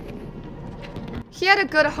 He had a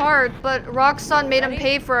good heart, but Roxanne made him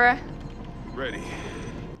pay for it. Ready.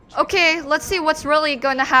 Okay, let's see what's really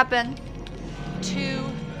gonna happen. 2.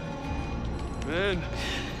 Man.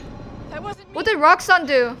 That wasn't me. What did Roxanne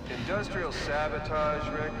do? Industrial sabotage,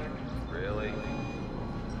 Rick? Really?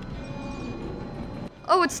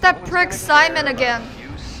 Oh, it's that prick Simon again. You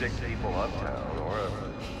sick people uptown or a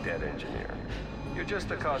dead engineer. You're just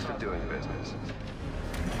the cost of doing business.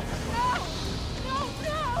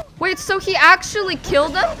 No! Wait, so he actually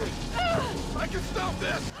killed him? I can stop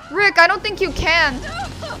this. Rick, I don't think you can.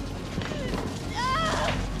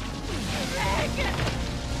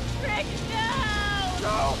 Rick, no!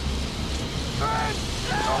 No. Man.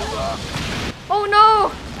 No. Oh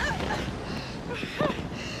no!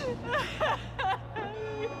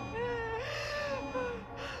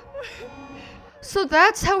 So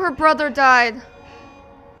that's how her brother died.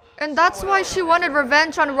 And that's why she wanted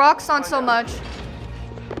revenge on Roxanne so much.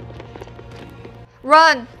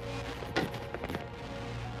 Run!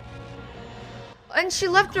 And she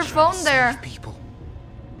left her phone there. People.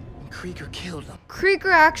 And Krieger killed them.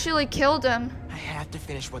 Krieger actually killed him. I have to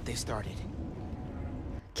finish what they started.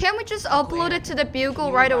 Can't we just upload it to the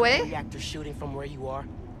Bugle right away? Reactor shooting from where you are.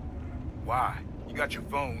 Why? You got your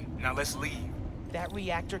phone. Now let's leave. That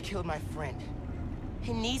reactor killed my friend.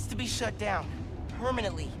 It needs to be shut down.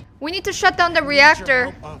 Permanently. We need to shut down the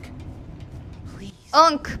reactor. Help, Unc. Please.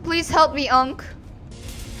 Unc, please help me, Unc.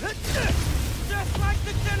 Just like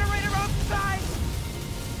the generator outside.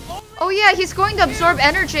 Oh yeah, he's going to absorb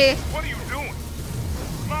energy. What are you doing?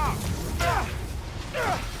 Mom! Mom!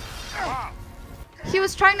 He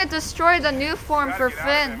was trying to destroy the new form for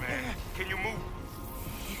Finn. Can you move?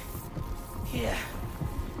 Yeah.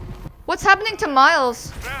 What's happening to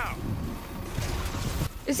Miles?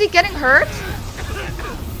 Is he getting hurt?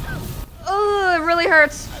 Oh, it really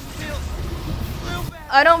hurts.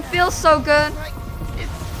 I don't feel so good.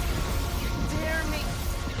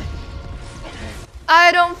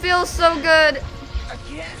 I don't feel so good.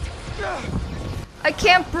 I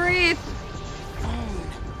can't breathe.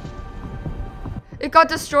 It got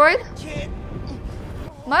destroyed?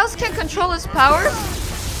 Miles can't control his powers?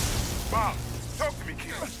 Mom, talk to me,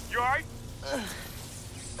 kid. You alright?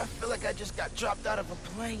 I feel like I just got dropped out of a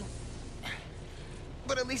plane.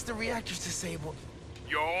 But at least the reactor's disabled.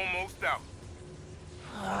 You're almost out.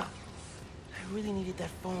 I really needed that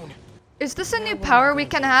phone. Is this a new power we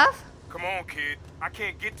can have? Come on, kid. I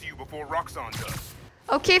can't get to you before Roxxon does.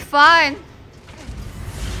 Okay, fine.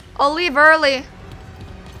 I'll leave early.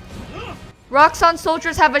 Roxxon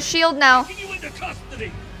soldiers have a shield now. Taking you into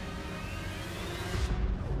custody.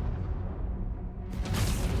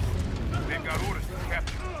 They've got orders to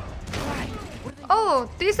capture you. Oh,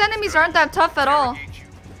 these enemies aren't that tough at all.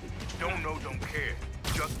 Don't know, don't care.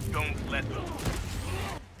 Just don't let them.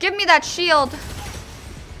 Give me that shield.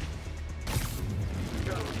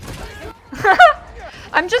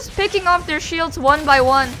 I'm just picking off their shields one by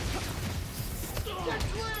one.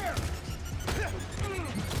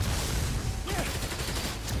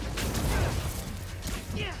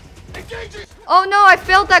 Oh no, I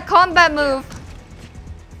failed that combat move.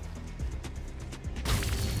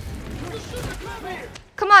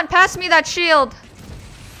 Come on, pass me that shield.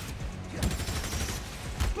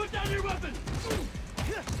 Put down your weapon.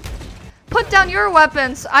 Put down your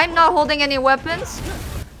weapons. I'm not holding any weapons.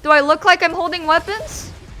 Do I look like I'm holding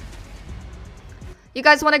weapons? You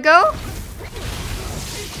guys want to go?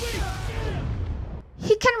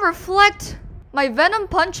 He can reflect my venom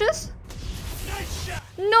punches?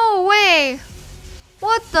 No way!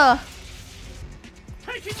 What the?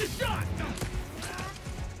 Taking the shot.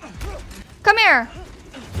 Come here.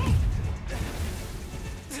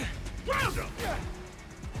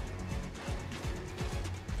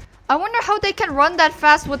 I wonder how they can run that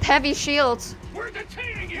fast with heavy shields. We're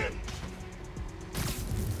detaining you.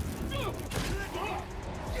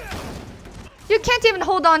 You can't even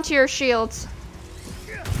hold on to your shields.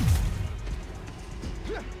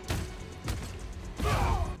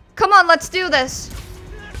 Come on, let's do this.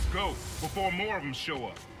 Go, before more of them show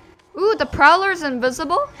up. Ooh, the Prowler's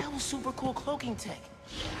invisible? That was super cool cloaking tech.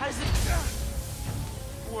 How does it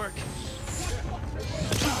work?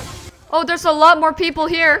 Oh, there's a lot more people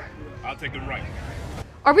here. I'll take it right.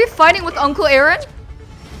 Are we fighting with Uncle Aaron?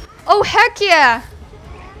 Oh, heck yeah!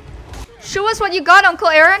 Show us what you got, Uncle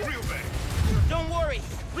Aaron. Don't worry,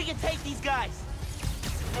 we can take these guys.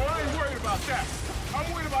 Oh, I ain't worried about that.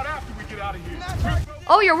 I'm worried about after we get out of here.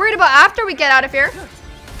 Oh, you're worried about after we get out of here?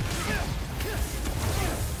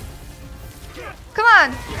 Come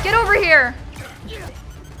on, get over here.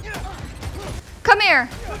 Come here.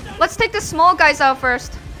 Let's take the small guys out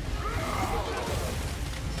first.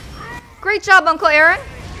 Great job, Uncle Aaron.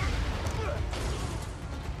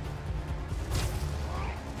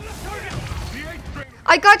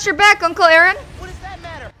 I got your back, Uncle Aaron. What does that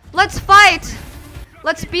matter? Let's fight.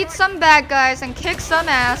 Let's beat some bad guys and kick some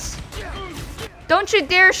ass. Don't you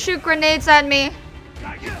dare shoot grenades at me.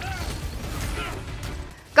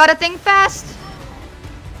 Gotta think fast.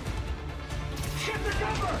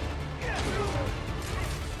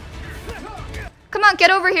 Come on,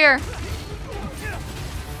 get over here.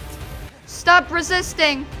 Stop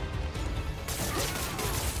resisting.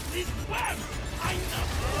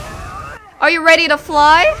 Are you ready to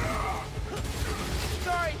fly?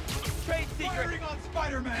 Sorry, trade secret. On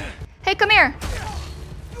Spiderman. Hey, come here.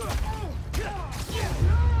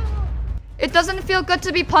 It doesn't feel good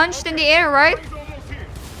to be punched in the air, right?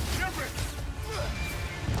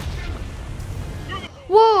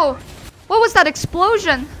 Whoa! What was that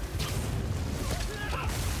explosion?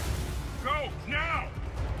 Go now!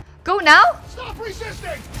 Go now? Stop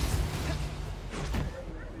resisting!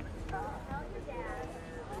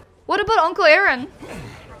 What about Uncle Aaron?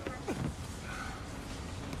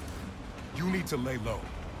 You need to lay low.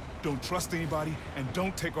 Don't trust anybody, and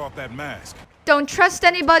don't take off that mask. Don't trust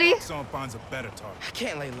anybody? Someone finds a better target. I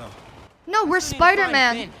can't lay low. No, we're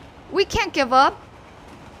Spider-Man. We can't give up.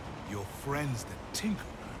 Your friend's the Tinkerer.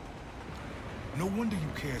 No wonder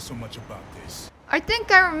you care so much about this. I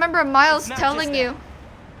think I remember Miles telling you.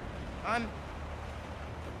 I'm...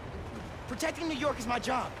 Protecting New York is my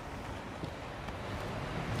job.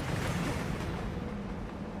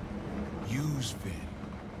 Use Finn.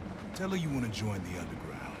 Tell her you want to join the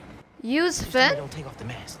underground. Use Finn? Don't take off the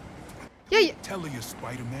mask. Yeah, Tell her you're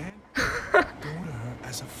Spider-Man. Go to her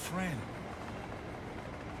as a friend.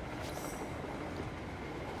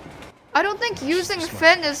 I don't think using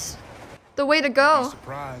Finn is the way to go.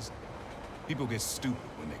 Surprised. People get stupid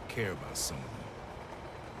when they care about someone.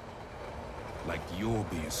 Like you're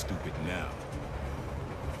being stupid now.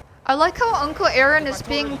 I like how Uncle Aaron is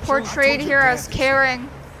being portrayed here as caring.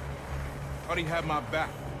 Thought he had my back.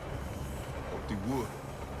 Hoped he would.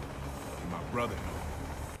 And my brother.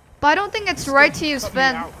 But I don't think it's right to use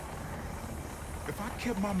Finn. If I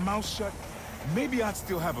kept my mouth shut, maybe I'd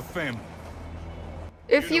still have a family.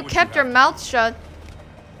 If you kept your mouth shut.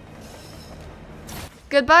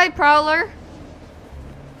 Goodbye, Prowler.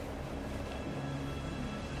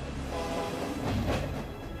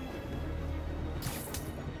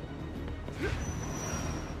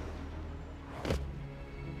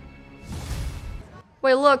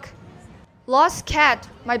 Wait, look. Lost cat.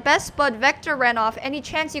 My best bud Vector ran off. Any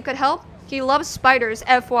chance you could help? He loves spiders,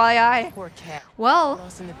 FYI. Poor cat. Well,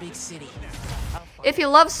 Lost in the big city. if you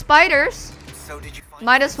love spiders,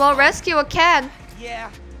 might as well rescue a cat. Yeah,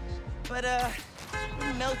 but it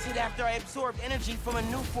melted after I absorbed energy from a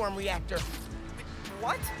new form reactor.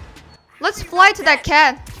 What? Let's fly to that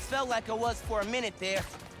cat. Felt like I was for a minute there.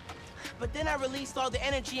 But then I released all the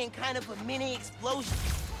energy in kind of a mini explosion.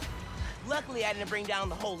 Luckily, I didn't bring down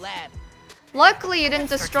the whole lab. Luckily, you didn't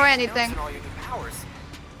destroy anything.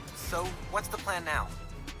 So, what's the plan now?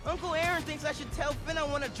 Uncle Aaron thinks I should tell Finn I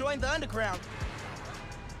want to join the underground.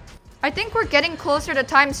 I think we're getting closer to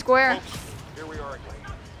Times Square. Folks, here we are again.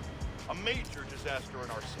 A major disaster in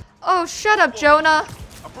our city. Oh, shut up, Jonah.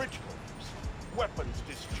 A bridge collapse. Weapons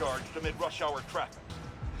discharged amid rush hour traffic.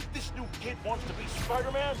 This new kid wants to be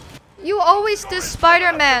Spider-Man? You always diss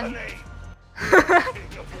Spider-Man.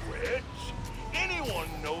 Speaking of which, anyone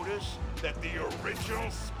notice that the original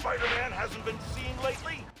Spider-Man hasn't been seen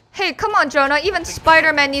lately? Hey, come on, Jonah. Even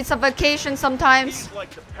Spider-Man needs a vacation sometimes. He's like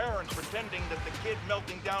the parents pretending that the kid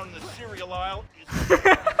melting down in the cereal aisle is...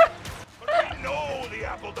 But we know the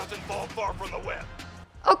apple doesn't fall far from the web.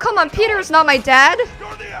 Oh, come on. Peter's not my dad.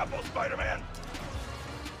 You're the apple, Spider-Man.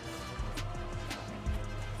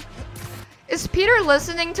 Is Peter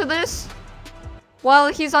listening to this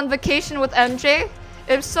while he's on vacation with MJ?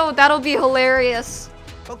 If so, that'll be hilarious.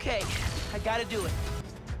 Okay, I gotta do it.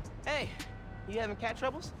 Hey, you having cat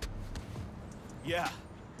troubles? Yeah,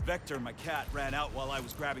 Vector, my cat, ran out while I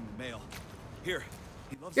was grabbing the mail. Here,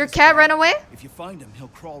 he loves Your this cat bag. ran away? If you find him, he'll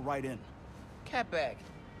crawl right in. Cat bag.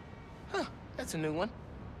 Huh, that's a new one.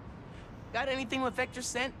 Got anything with Vector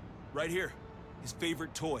scent? Right here, his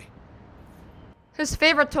favorite toy. His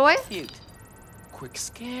favorite toy? Cute. Quick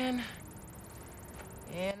scan.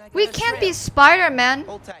 And I got We a can't trail. be Spider-Man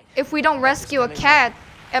if we don't rescue a cat.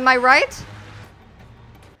 Am I right?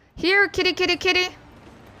 Here, kitty, kitty, kitty.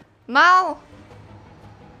 Mao.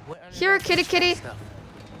 Here, kitty, kitty.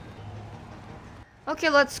 Okay,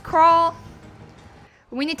 let's crawl.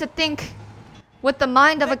 We need to think with the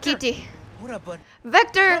mind of a kitty. What up, bud?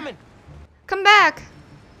 Vector, come back.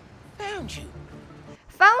 Found you.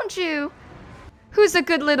 Found you. Who's a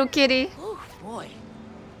good little kitty? Oh boy,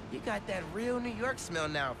 you got that real New York smell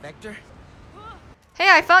now, Vector. Hey,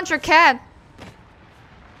 I found your cat.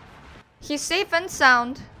 He's safe and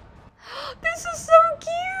sound. This is so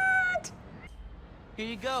cute. Here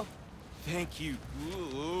you go. Thank you.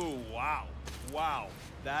 Ooh, wow. Wow,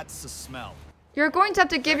 that's the smell. You're going to have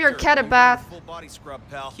to give your cat a bath. Full body scrub,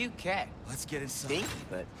 pal. Cute cat. Let's get inside. Stinky,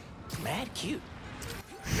 but mad cute.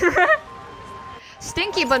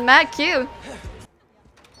 Stinky but mad cute.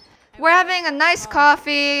 We're having a nice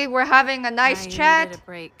coffee. We're having a nice I chat. needed a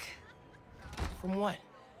break. From what?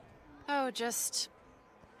 Oh, just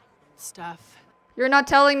stuff. You're not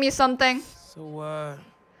telling me something. So,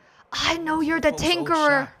 I know you're the folks' old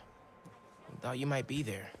tinkerer. shop. Thought you might be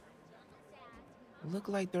there. Looked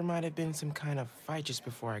like there might have been some kind of fight just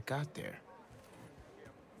before I got there.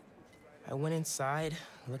 I went inside,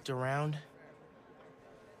 looked around,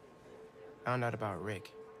 found out about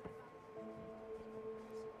Rick.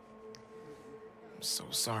 I'm so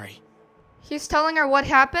sorry. He's telling her what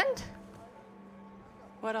happened?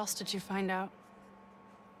 What else did you find out?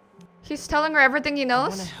 He's telling her everything he I knows?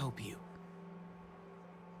 want to help you.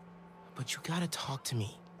 But you gotta talk to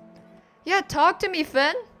me. Yeah, talk to me,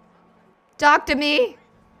 Finn. Talk to me.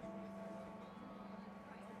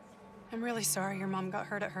 I'm really sorry your mom got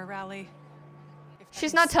hurt at her rally.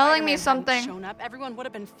 She's not telling me Spider-Man hadn't something. shown up, everyone would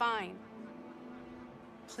have been fine.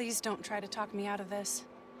 Please don't try to talk me out of this.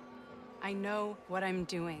 I know what I'm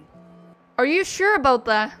doing. Are you sure about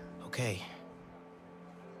that? Okay.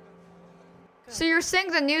 So you're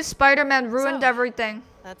saying the new Spider-Man ruined everything?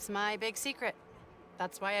 That's my big secret.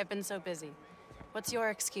 That's why I've been so busy. What's your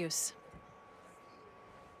excuse?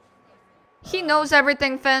 He knows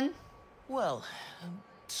everything, Finn. Well,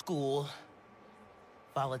 School.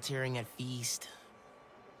 Volunteering at Feast.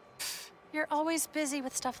 You're always busy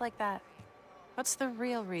with stuff like that. What's the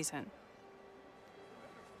real reason?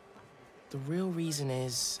 The real reason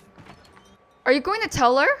is... Are you going to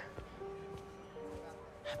tell her?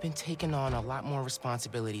 I've been taking on a lot more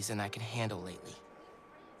responsibilities than I can handle lately.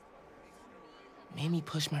 Made me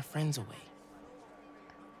push my friends away.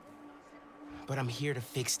 But I'm here to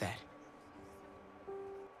fix that.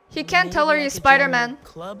 You can't tell her Maybe I you're could join your Spider-Man.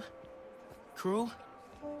 Club? Crew?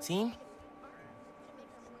 Team?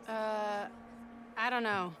 I don't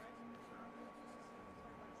know.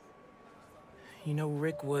 You know,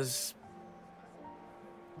 Rick was...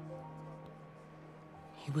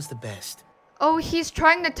 He was the best. Oh, he's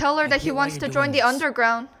trying to tell her that he get why wants you're to join doing the this.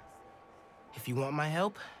 underground. If you want my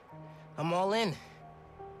help, I'm all in.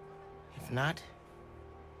 If not,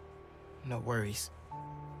 no worries.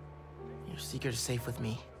 Your secret is safe with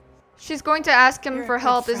me. She's going to ask him You're a for good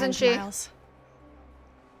help, friend, isn't she? Miles.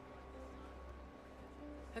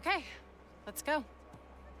 Okay, let's go.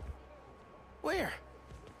 Where?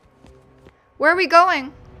 Where are we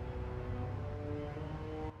going?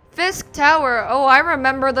 Fisk Tower. Oh, I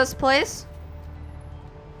remember this place.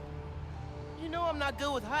 You know I'm not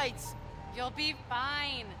good with heights. You'll be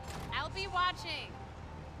fine. I'll be watching.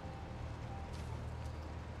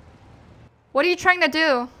 What are you trying to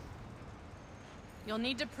do? You'll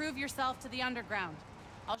need to prove yourself to the underground.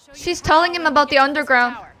 I'll show you. She's how telling him when we about get the to Fisk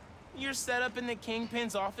underground. Tower. You're set up in the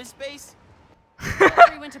Kingpin's office space?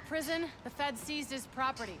 After he went to prison, the Fed seized his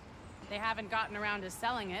property. They haven't gotten around to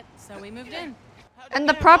selling it, so we moved in. And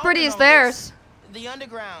the property is theirs. The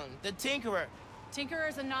underground, the Tinkerer.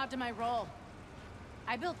 Tinkerer's a nod to my role.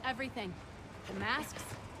 I built everything. The masks,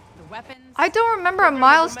 the weapons. I don't remember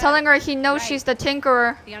Miles telling her he knows Right. she's the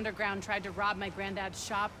Tinkerer. The underground tried to rob my granddad's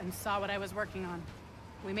shop and saw what I was working on.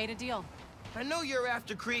 We made a deal. I know you're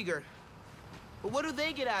after Krieger, but what do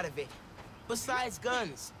they get out of it? Besides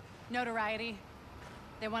guns? Notoriety.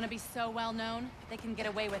 They want to be so well known, they can get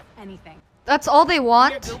away with anything. That's all they You're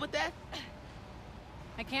want? good with that?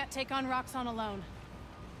 I can't take on Roxxon alone.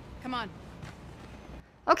 Come on.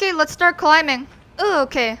 Okay, let's start climbing. Ooh,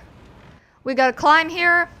 okay. We gotta climb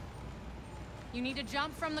here. You need to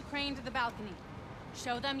jump from the crane to the balcony.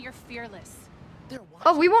 Show them you're fearless.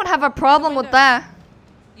 Oh, we won't have a problem with that.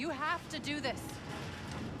 You have to do this.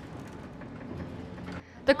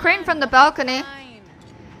 The crane from the balcony.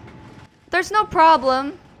 There's no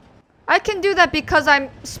problem. I can do that because I'm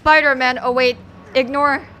Spider-Man. Oh wait,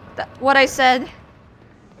 ignore what I said.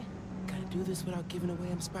 Gotta do this without giving away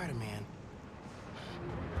I'm Spider-Man.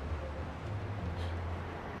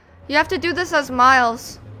 You have to do this as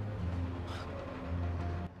Miles.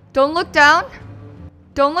 Don't look down.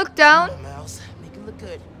 Don't look down. Come on, Miles, make it look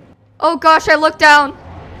good. Oh gosh, I looked down.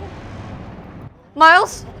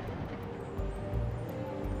 Miles?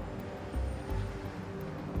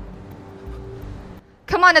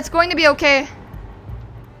 Come on, it's going to be okay.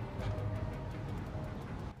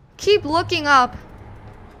 Keep looking up.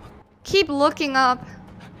 Keep looking up.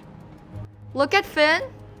 Look at Finn.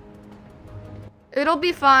 It'll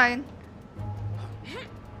be fine.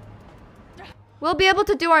 We'll be able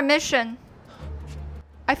to do our mission.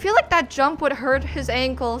 I feel like that jump would hurt his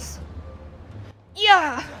ankles.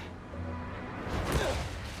 Yeah!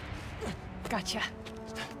 Gotcha.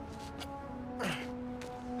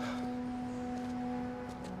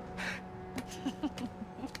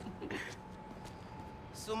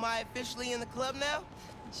 So am I officially in the club now?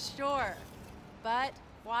 Sure. But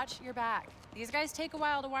watch your back. These guys take a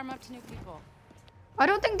while to warm up to new people. I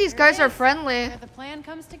don't think these Here guys it are is, friendly. where the plan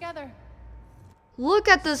comes together. Look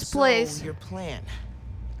at this place. So, your plan.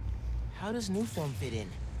 How does New Form fit in?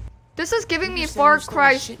 This is giving me You said Far you stole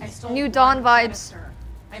Cry shit. I stole New one Dawn vibes. canister.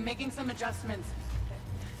 I'm making some adjustments.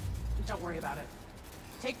 Don't worry about it.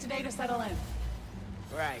 Take today to settle in.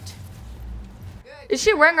 Right. Is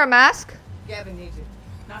she wearing her mask? Gavin needs it.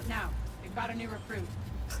 Not now. They've got a new recruit.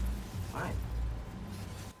 Fine.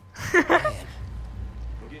 Man,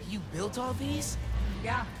 you built all these?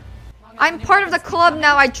 Yeah. I'm part of the club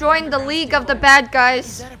now. I joined the League of the Bad Is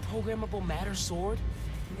Guys. that a programmable matter sword?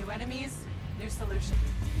 New enemies, new solution.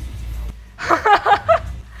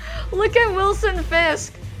 Look at Wilson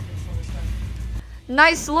Fisk.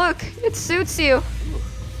 Nice look. It suits you. Ooh,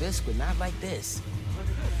 Fisk would not like this.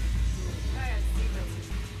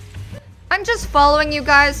 I'm just following you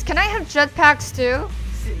guys. Can I have jetpacks too?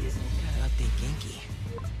 Gotta update Genki.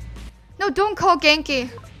 No, don't call Genki.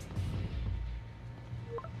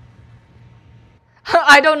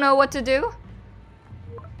 I don't know what to do.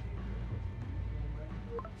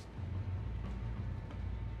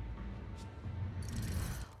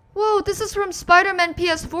 Whoa, this is from Spider-Man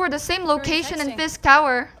PS4, the same location in Fisk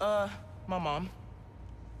Tower. My mom.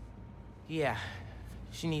 Yeah,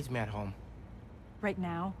 she needs me at home. Right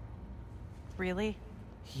now? Really?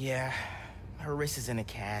 Yeah, her wrist is in a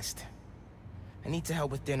cast. I need to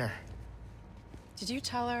help with dinner. Did you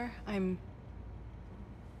tell her I'm...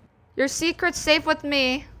 Your secret's safe with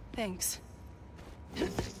me. Thanks.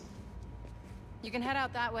 You can head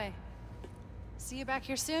out that way. See you back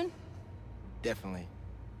here soon? Definitely.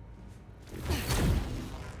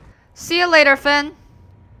 See you later, Finn.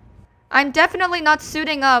 I'm definitely not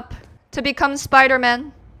suiting up to become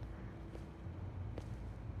Spider-Man.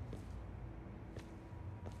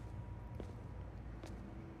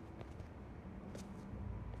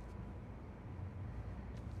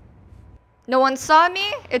 No one saw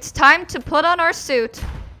me. It's time to put on our suit.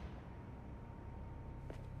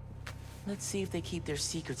 Let's see if they keep their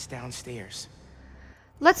secrets downstairs.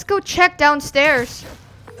 Let's go check downstairs.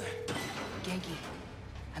 Genki,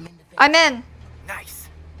 I'm in. Nice.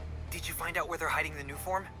 Did you find out where they're hiding the new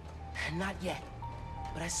form? Not yet,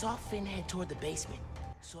 but I saw Finn head toward the basement.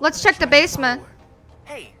 So Let's check the basement.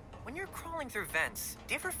 Hey, when you're crawling through vents,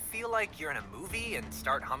 do you ever feel like you're in a movie and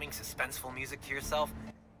start humming suspenseful music to yourself?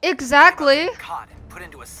 Exactly. Caught and put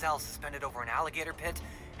into a cell suspended over an alligator pit,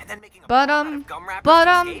 and then making a But-um. gum wrappers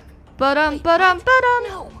to escape?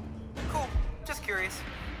 No. Cool. Just curious.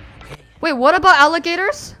 Wait, what about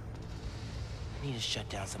alligators? I need to shut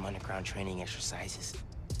down some underground training exercises.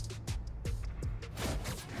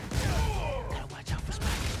 Gotta watch out for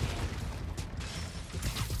Spider-Man.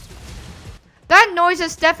 That noise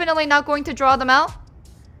is definitely not going to draw them out.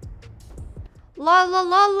 La la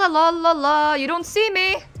la la la la la. You don't see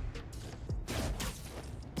me.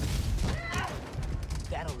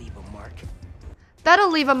 That'll leave a mark. That'll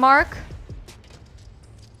leave a mark.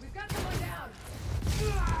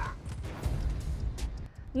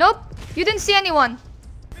 Nope, you didn't see anyone.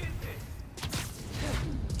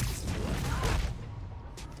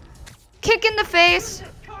 Kick in the face.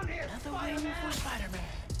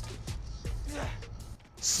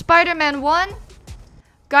 Spider-Man 1.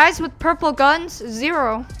 Guys with purple guns,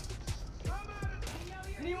 0.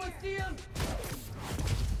 Anyone see him?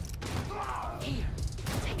 Here,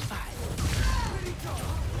 take 5.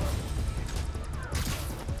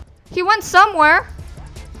 He went somewhere.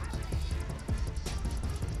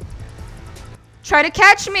 Try to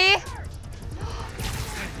catch me.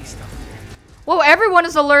 Whoa, everyone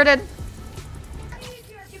is alerted.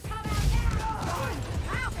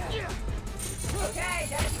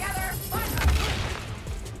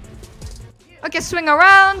 Okay, swing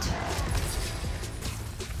around.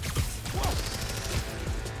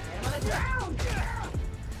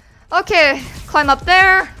 Okay, climb up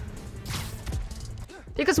there.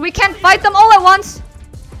 Because we can't fight them all at once.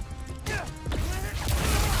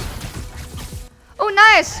 Oh,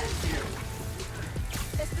 nice.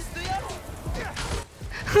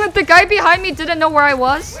 The guy behind me didn't know where I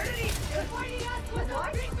was.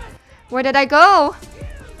 Where did I go?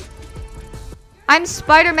 I'm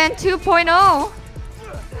Spider-Man 2.0.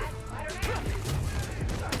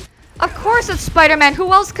 Of course it's Spider-Man.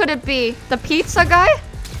 Who else could it be? The pizza guy?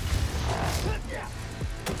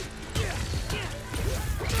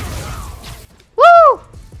 Woo!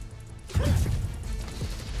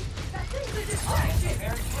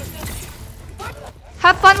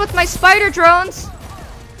 Have fun with my spider drones.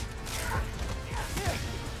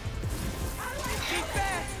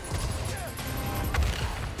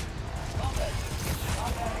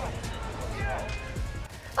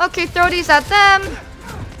 Okay, throw these at them.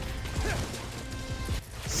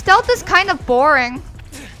 Stealth is kind of boring.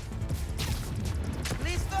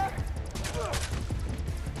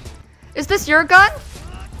 Is this your gun?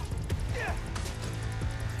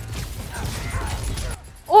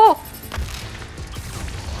 Oh!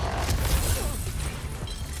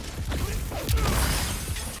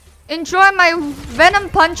 Enjoy my venom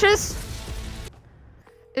punches.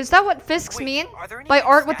 Is that what Fisks mean? By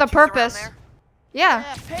art with a purpose? Yeah.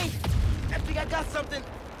 Hey, I think I got something.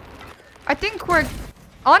 I think we're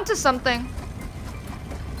onto something.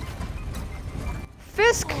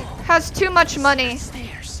 Fisk has too much money.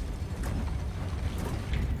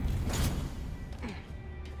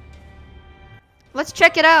 Let's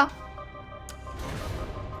check it out.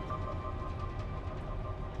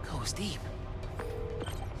 Goes deep.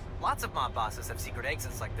 Lots of mob bosses have secret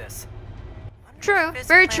exits like this. True,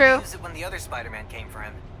 very true. Use it when the other Spider-Man came for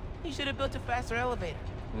him. He should have built a faster elevator.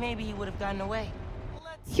 Maybe he would have gotten away.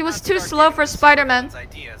 He was too slow for Spider-Man.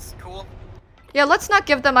 Ideas, cool? Yeah, let's not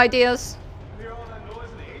give them ideas.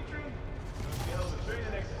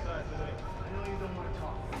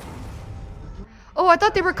 Oh, I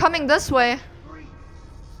thought they were coming this way.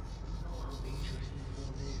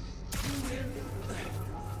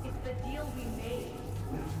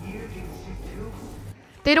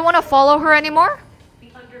 They don't want to follow her anymore?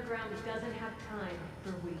 The underground doesn't have time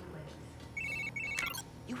for weaklings.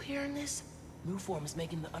 You hearing this? New form is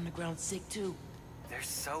making the underground sick too. They're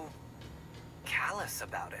so callous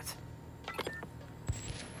about it.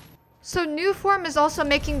 So new form is also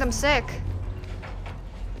making them sick.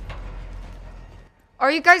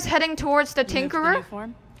 Are you guys heading towards the Tinkerer? New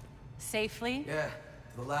form? Safely? Yeah,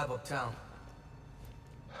 the lab uptown.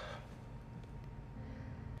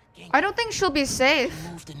 I don't think she'll be safe.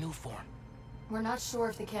 Move the new form. We're not sure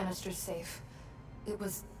if the canister's safe. It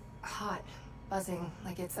was hot, buzzing,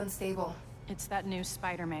 like it's unstable. It's that new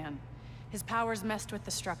Spiderman. His powers messed with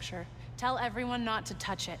the structure. Tell everyone not to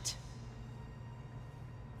touch it.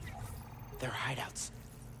 They're hideouts.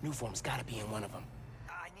 New form's gotta be in one of them.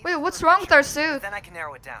 Wait, what's wrong with our suit? Then I can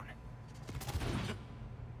narrow it down.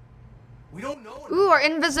 We don't know Ooh, our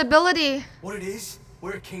invisibility. what it is,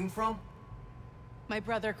 where it came from. My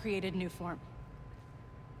brother created new form.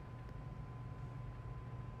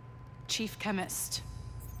 Chief chemist.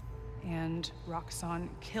 And Roxxon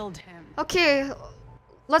killed him. Okay,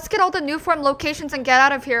 let's get all the new form locations and get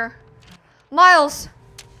out of here. Miles!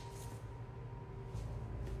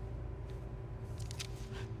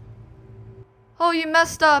 Oh, you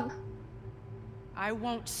messed up. I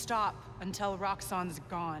won't stop until Roxxon's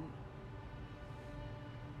gone.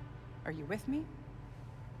 Are you with me?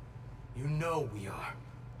 You know we are.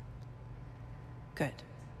 Good.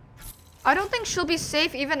 I don't think she'll be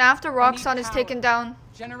safe even after Roxxon is taken down.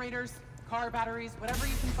 Generators, car batteries, whatever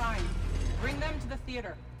you can find. Bring them to the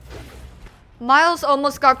theater. Miles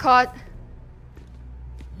almost got caught.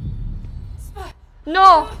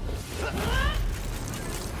 No!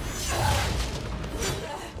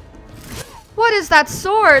 What is that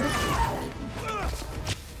sword?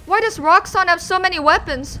 Why does Roxxon have so many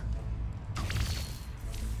weapons?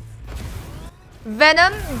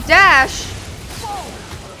 Venom Dash.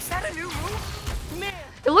 Is that a new move? Man,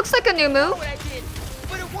 It looks like a new move. what I did,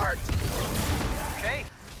 but it worked. Okay.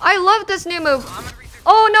 I love this new move.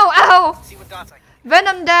 Oh no, ow! See what dots I can.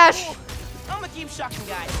 Venom Dash. I'm gonna keep shocking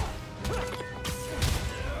guys.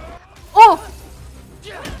 Oh!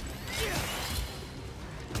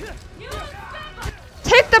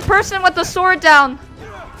 Take the person with the sword down.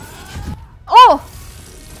 Oh!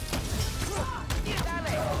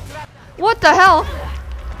 What the hell?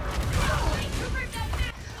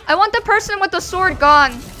 I want the person with the sword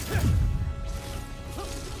gone.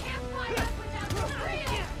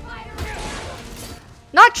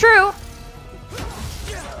 Not true.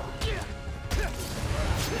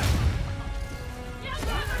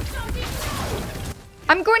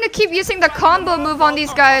 I'm going to keep using the combo move on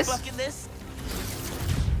these guys.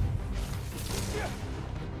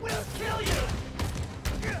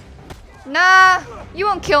 Nah, you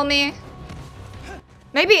won't kill me.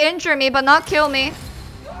 Maybe injure me, but not kill me.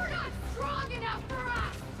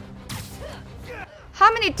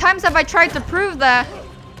 How many times have I tried to prove that?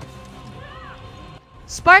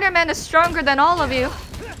 Spider-Man is stronger than all of you.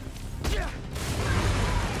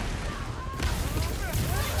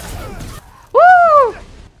 Woo!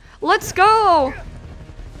 Let's go!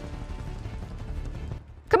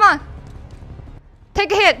 Come on.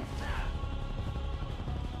 Take a hit.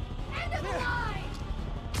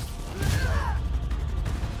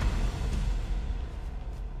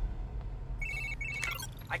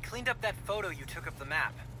 I cleaned up that photo you took of the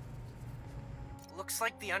map. Looks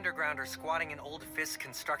like the underground are squatting in old Fisk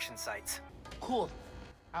construction sites. Cool.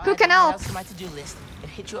 I'll Who add can that help? else to my to-do list and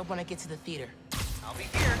hit you up when I get to the theater. I'll be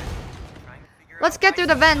here. Let's get through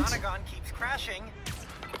the vent. Pentagon keeps crashing.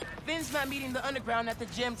 Finn's not meeting the underground at the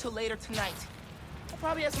gym till later tonight. I'll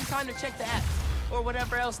probably have some time to check the app or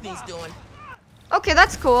whatever else needs doing. Okay,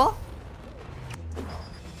 that's cool.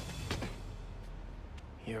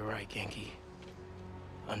 You're right, Genki.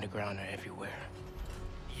 Underground are everywhere.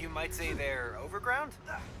 You might say they're overground?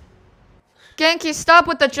 Genki, stop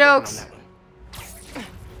with the jokes.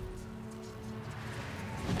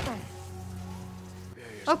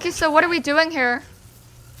 Okay, so what are we doing here?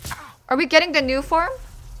 Are we getting the new form?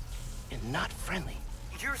 And not friendly.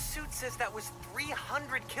 Your suit says that was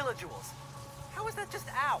 300 kilojoules. How is that just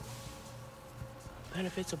ow?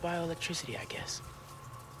 Benefits of bioelectricity, I guess.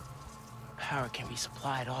 Power can be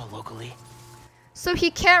supplied all locally. So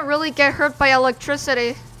he can't really get hurt by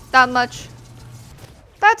electricity that much.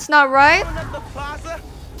 That's not right. Blowing up the plaza?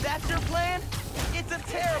 That's your plan? It's a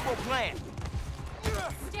terrible plan.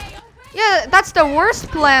 Yeah, that's the worst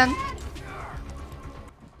plan.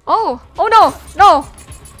 Oh, oh no, no.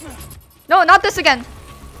 No, not this again.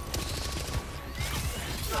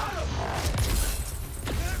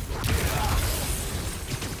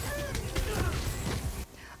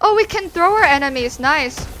 Oh, we can throw our enemies.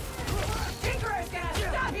 Nice.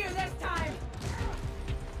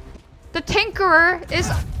 The Tinkerer is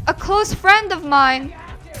a close friend of mine.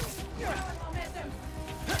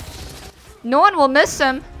 No one will miss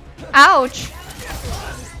him. Ouch.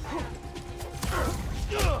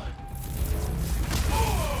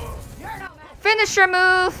 Finisher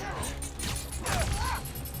move.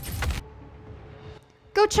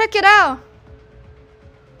 Go check it out.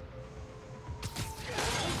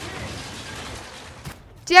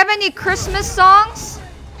 Do you have any Christmas songs?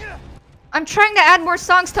 I'm trying to add more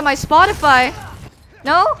songs to my Spotify.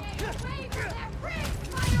 No?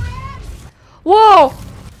 Whoa!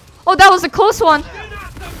 Oh, that was a close one.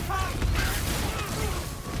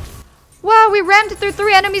 Wow, we rammed through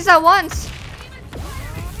 3 enemies at once.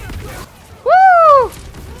 Woo!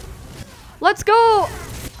 Let's go!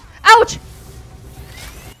 Ouch!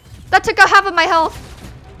 That took out half of my health.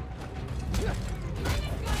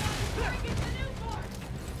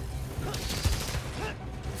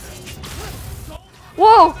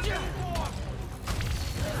 Whoa!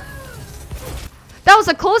 That was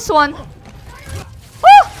a close one. Woo!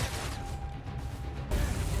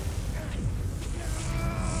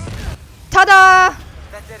 Ta-da!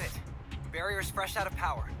 That did it. Barrier's fresh out of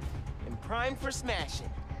power. And primed for smashing.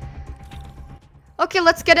 Okay,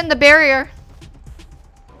 let's get in the barrier.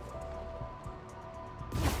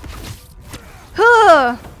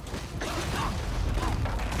 Huh!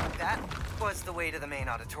 That was the way to the main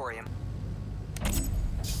auditorium.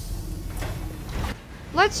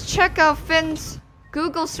 Let's check out Finn's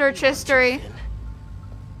Google search history.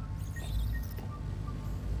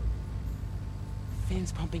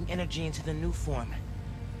 Finn's pumping energy into the new form,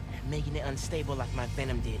 making it unstable like my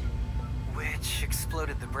venom did. Which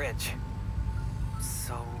exploded the bridge.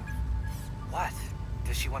 So, what?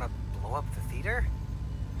 Does she want to blow up the theater?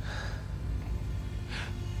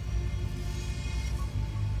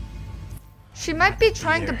 She might be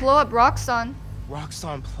trying to blow up Roxxon.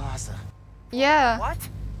 Roxxon Plaza. Yeah. What?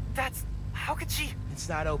 That's... how could she... It's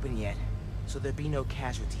not open yet, so there'll be no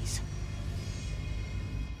casualties.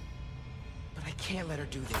 But I can't let her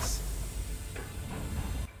do this.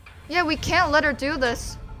 Yeah, we can't let her do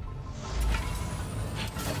this.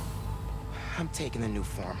 I'm taking the new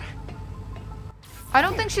form. I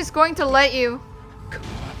don't think she's going to let you. Come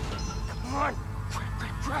on.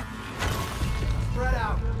 Spread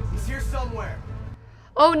out. He's here somewhere.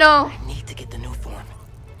 Oh no. I need to get the new form.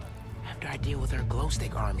 After I deal with her glow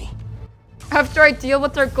stick army. After I deal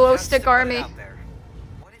with her glow stick army.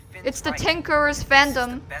 It's the Tinkerer's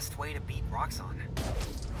fandom. The best way to beat Roxxon.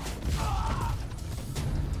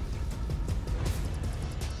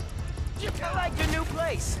 I like your new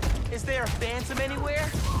place. Is there a phantom anywhere?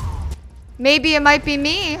 Maybe it might be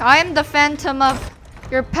me. I am the phantom of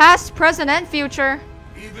your past, present, and future.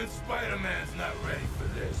 Even Spider-Man's not ready for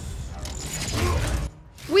this.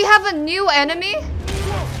 We have a new enemy?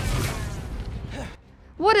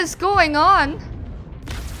 What is going on?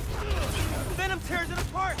 Venom tears it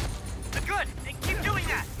apart. Good. They keep doing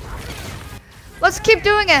that. Let's keep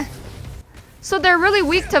doing it. So they're really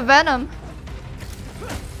weak to Venom.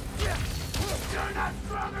 You're not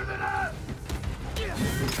stronger than us.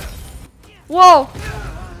 Whoa.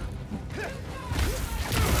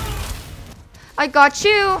 I got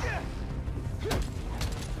you.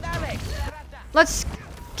 Let's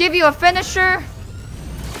give you a finisher.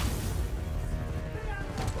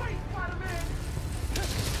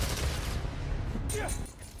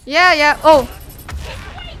 Yeah. Oh.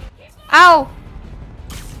 Ow.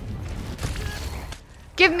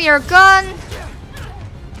 Give me your gun.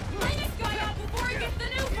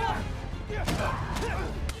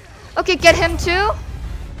 Okay, get him too.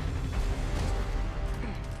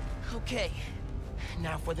 Okay.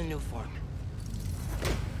 Now for the new form.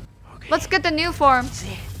 Okay. Let's get the new form.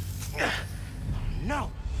 See? No.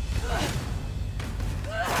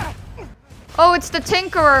 Oh, it's the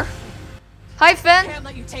Tinkerer. Hi, Finn. I can't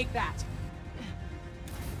let you take that.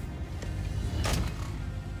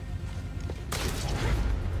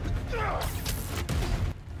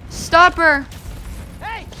 Stop her.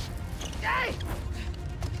 Hey! Hey!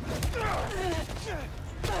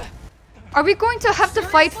 Are we going to have to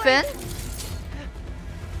fight Finn?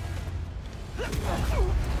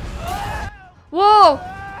 Whoa!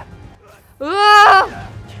 Ah!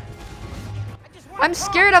 I'm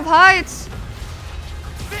scared of heights.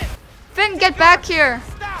 Finn, get back here.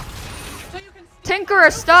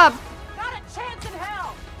 Tinkerer, stop. Not a chance in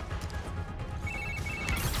hell.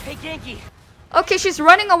 Hey, Genki. Okay, she's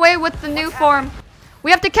running away with the new form.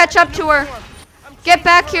 We have to catch up to her. Get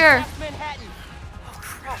back here.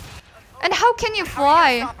 And how can you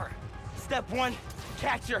fly? Step 1,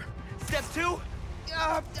 catch her. Step 2,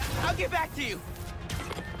 I'll get back to you.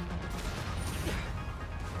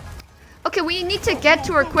 Okay, we need to get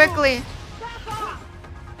to her quickly.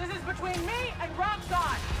 This is between me and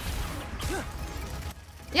Roxxon.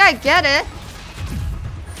 Yeah, I get it.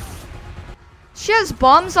 She has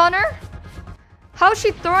bombs on her? How is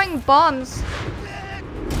she throwing bombs?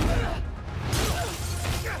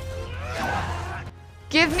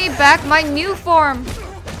 Give me back my new form.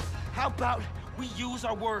 How about we use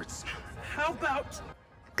our words? How about...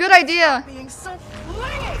 Good idea. Being so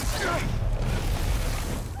flingy.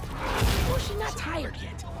 Oh, she's not tired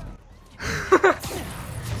yet.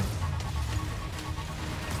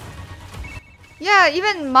 Yeah,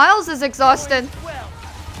 even Miles is exhausted. Well,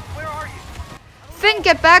 where are you? Finn,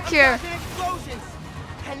 get back here. Explosions.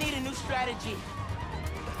 I need a new strategy.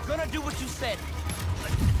 Gonna do what you said.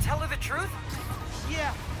 Tell her the truth?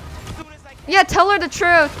 Yeah. As soon as I can. Yeah, tell her the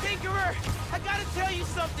truth. Tinkerer, I gotta tell you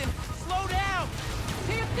something. Slow down.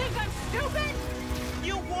 Do you think I'm stupid?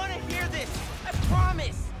 You wanna hear this? I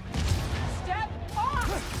promise. Step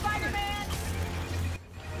off, Spider-Man!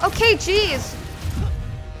 Okay, jeez.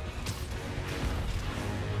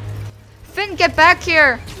 Finn, get back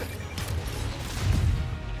here.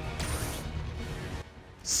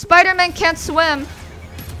 Spider-Man can't swim.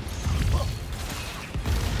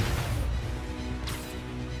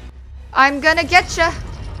 I'm gonna get ya.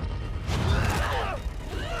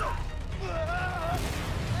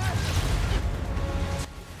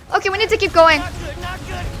 Okay, we need to keep going. Not good, not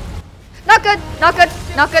good. Not good, not good,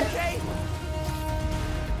 not good.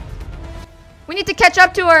 We need to catch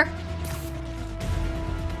up to her.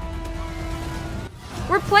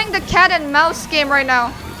 We're playing the cat and mouse game right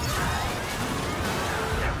now.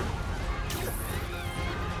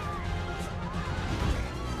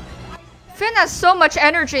 Finn has so much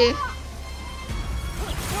energy.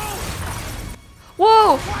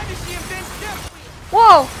 Whoa!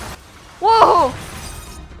 Whoa! Whoa!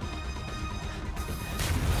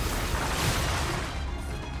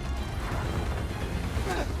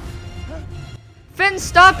 Finn,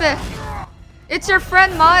 stop it! It's your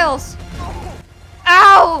friend Miles.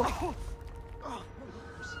 Ow!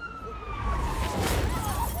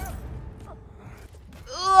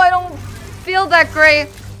 Ugh, I don't feel that great.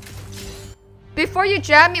 Before you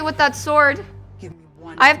jab me with that sword,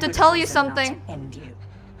 I have to tell you something.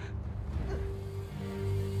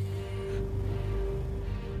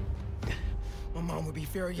 My mom would be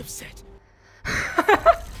very upset.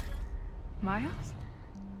 Miles?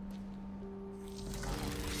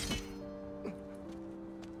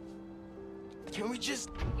 Can we just...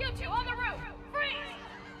 You two on the roof! Freeze!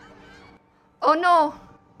 Oh no,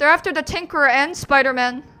 they're after the Tinkerer and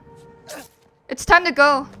Spider-Man. It's time to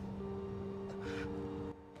go.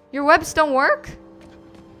 Your webs don't work?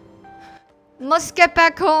 Must get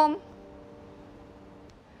back home.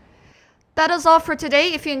 That is all for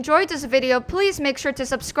today. If you enjoyed this video, please make sure to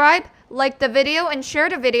subscribe, like the video, and share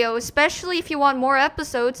the video, especially if you want more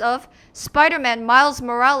episodes of Spider-Man Miles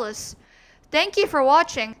Morales. Thank you for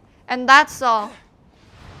watching, and that's all.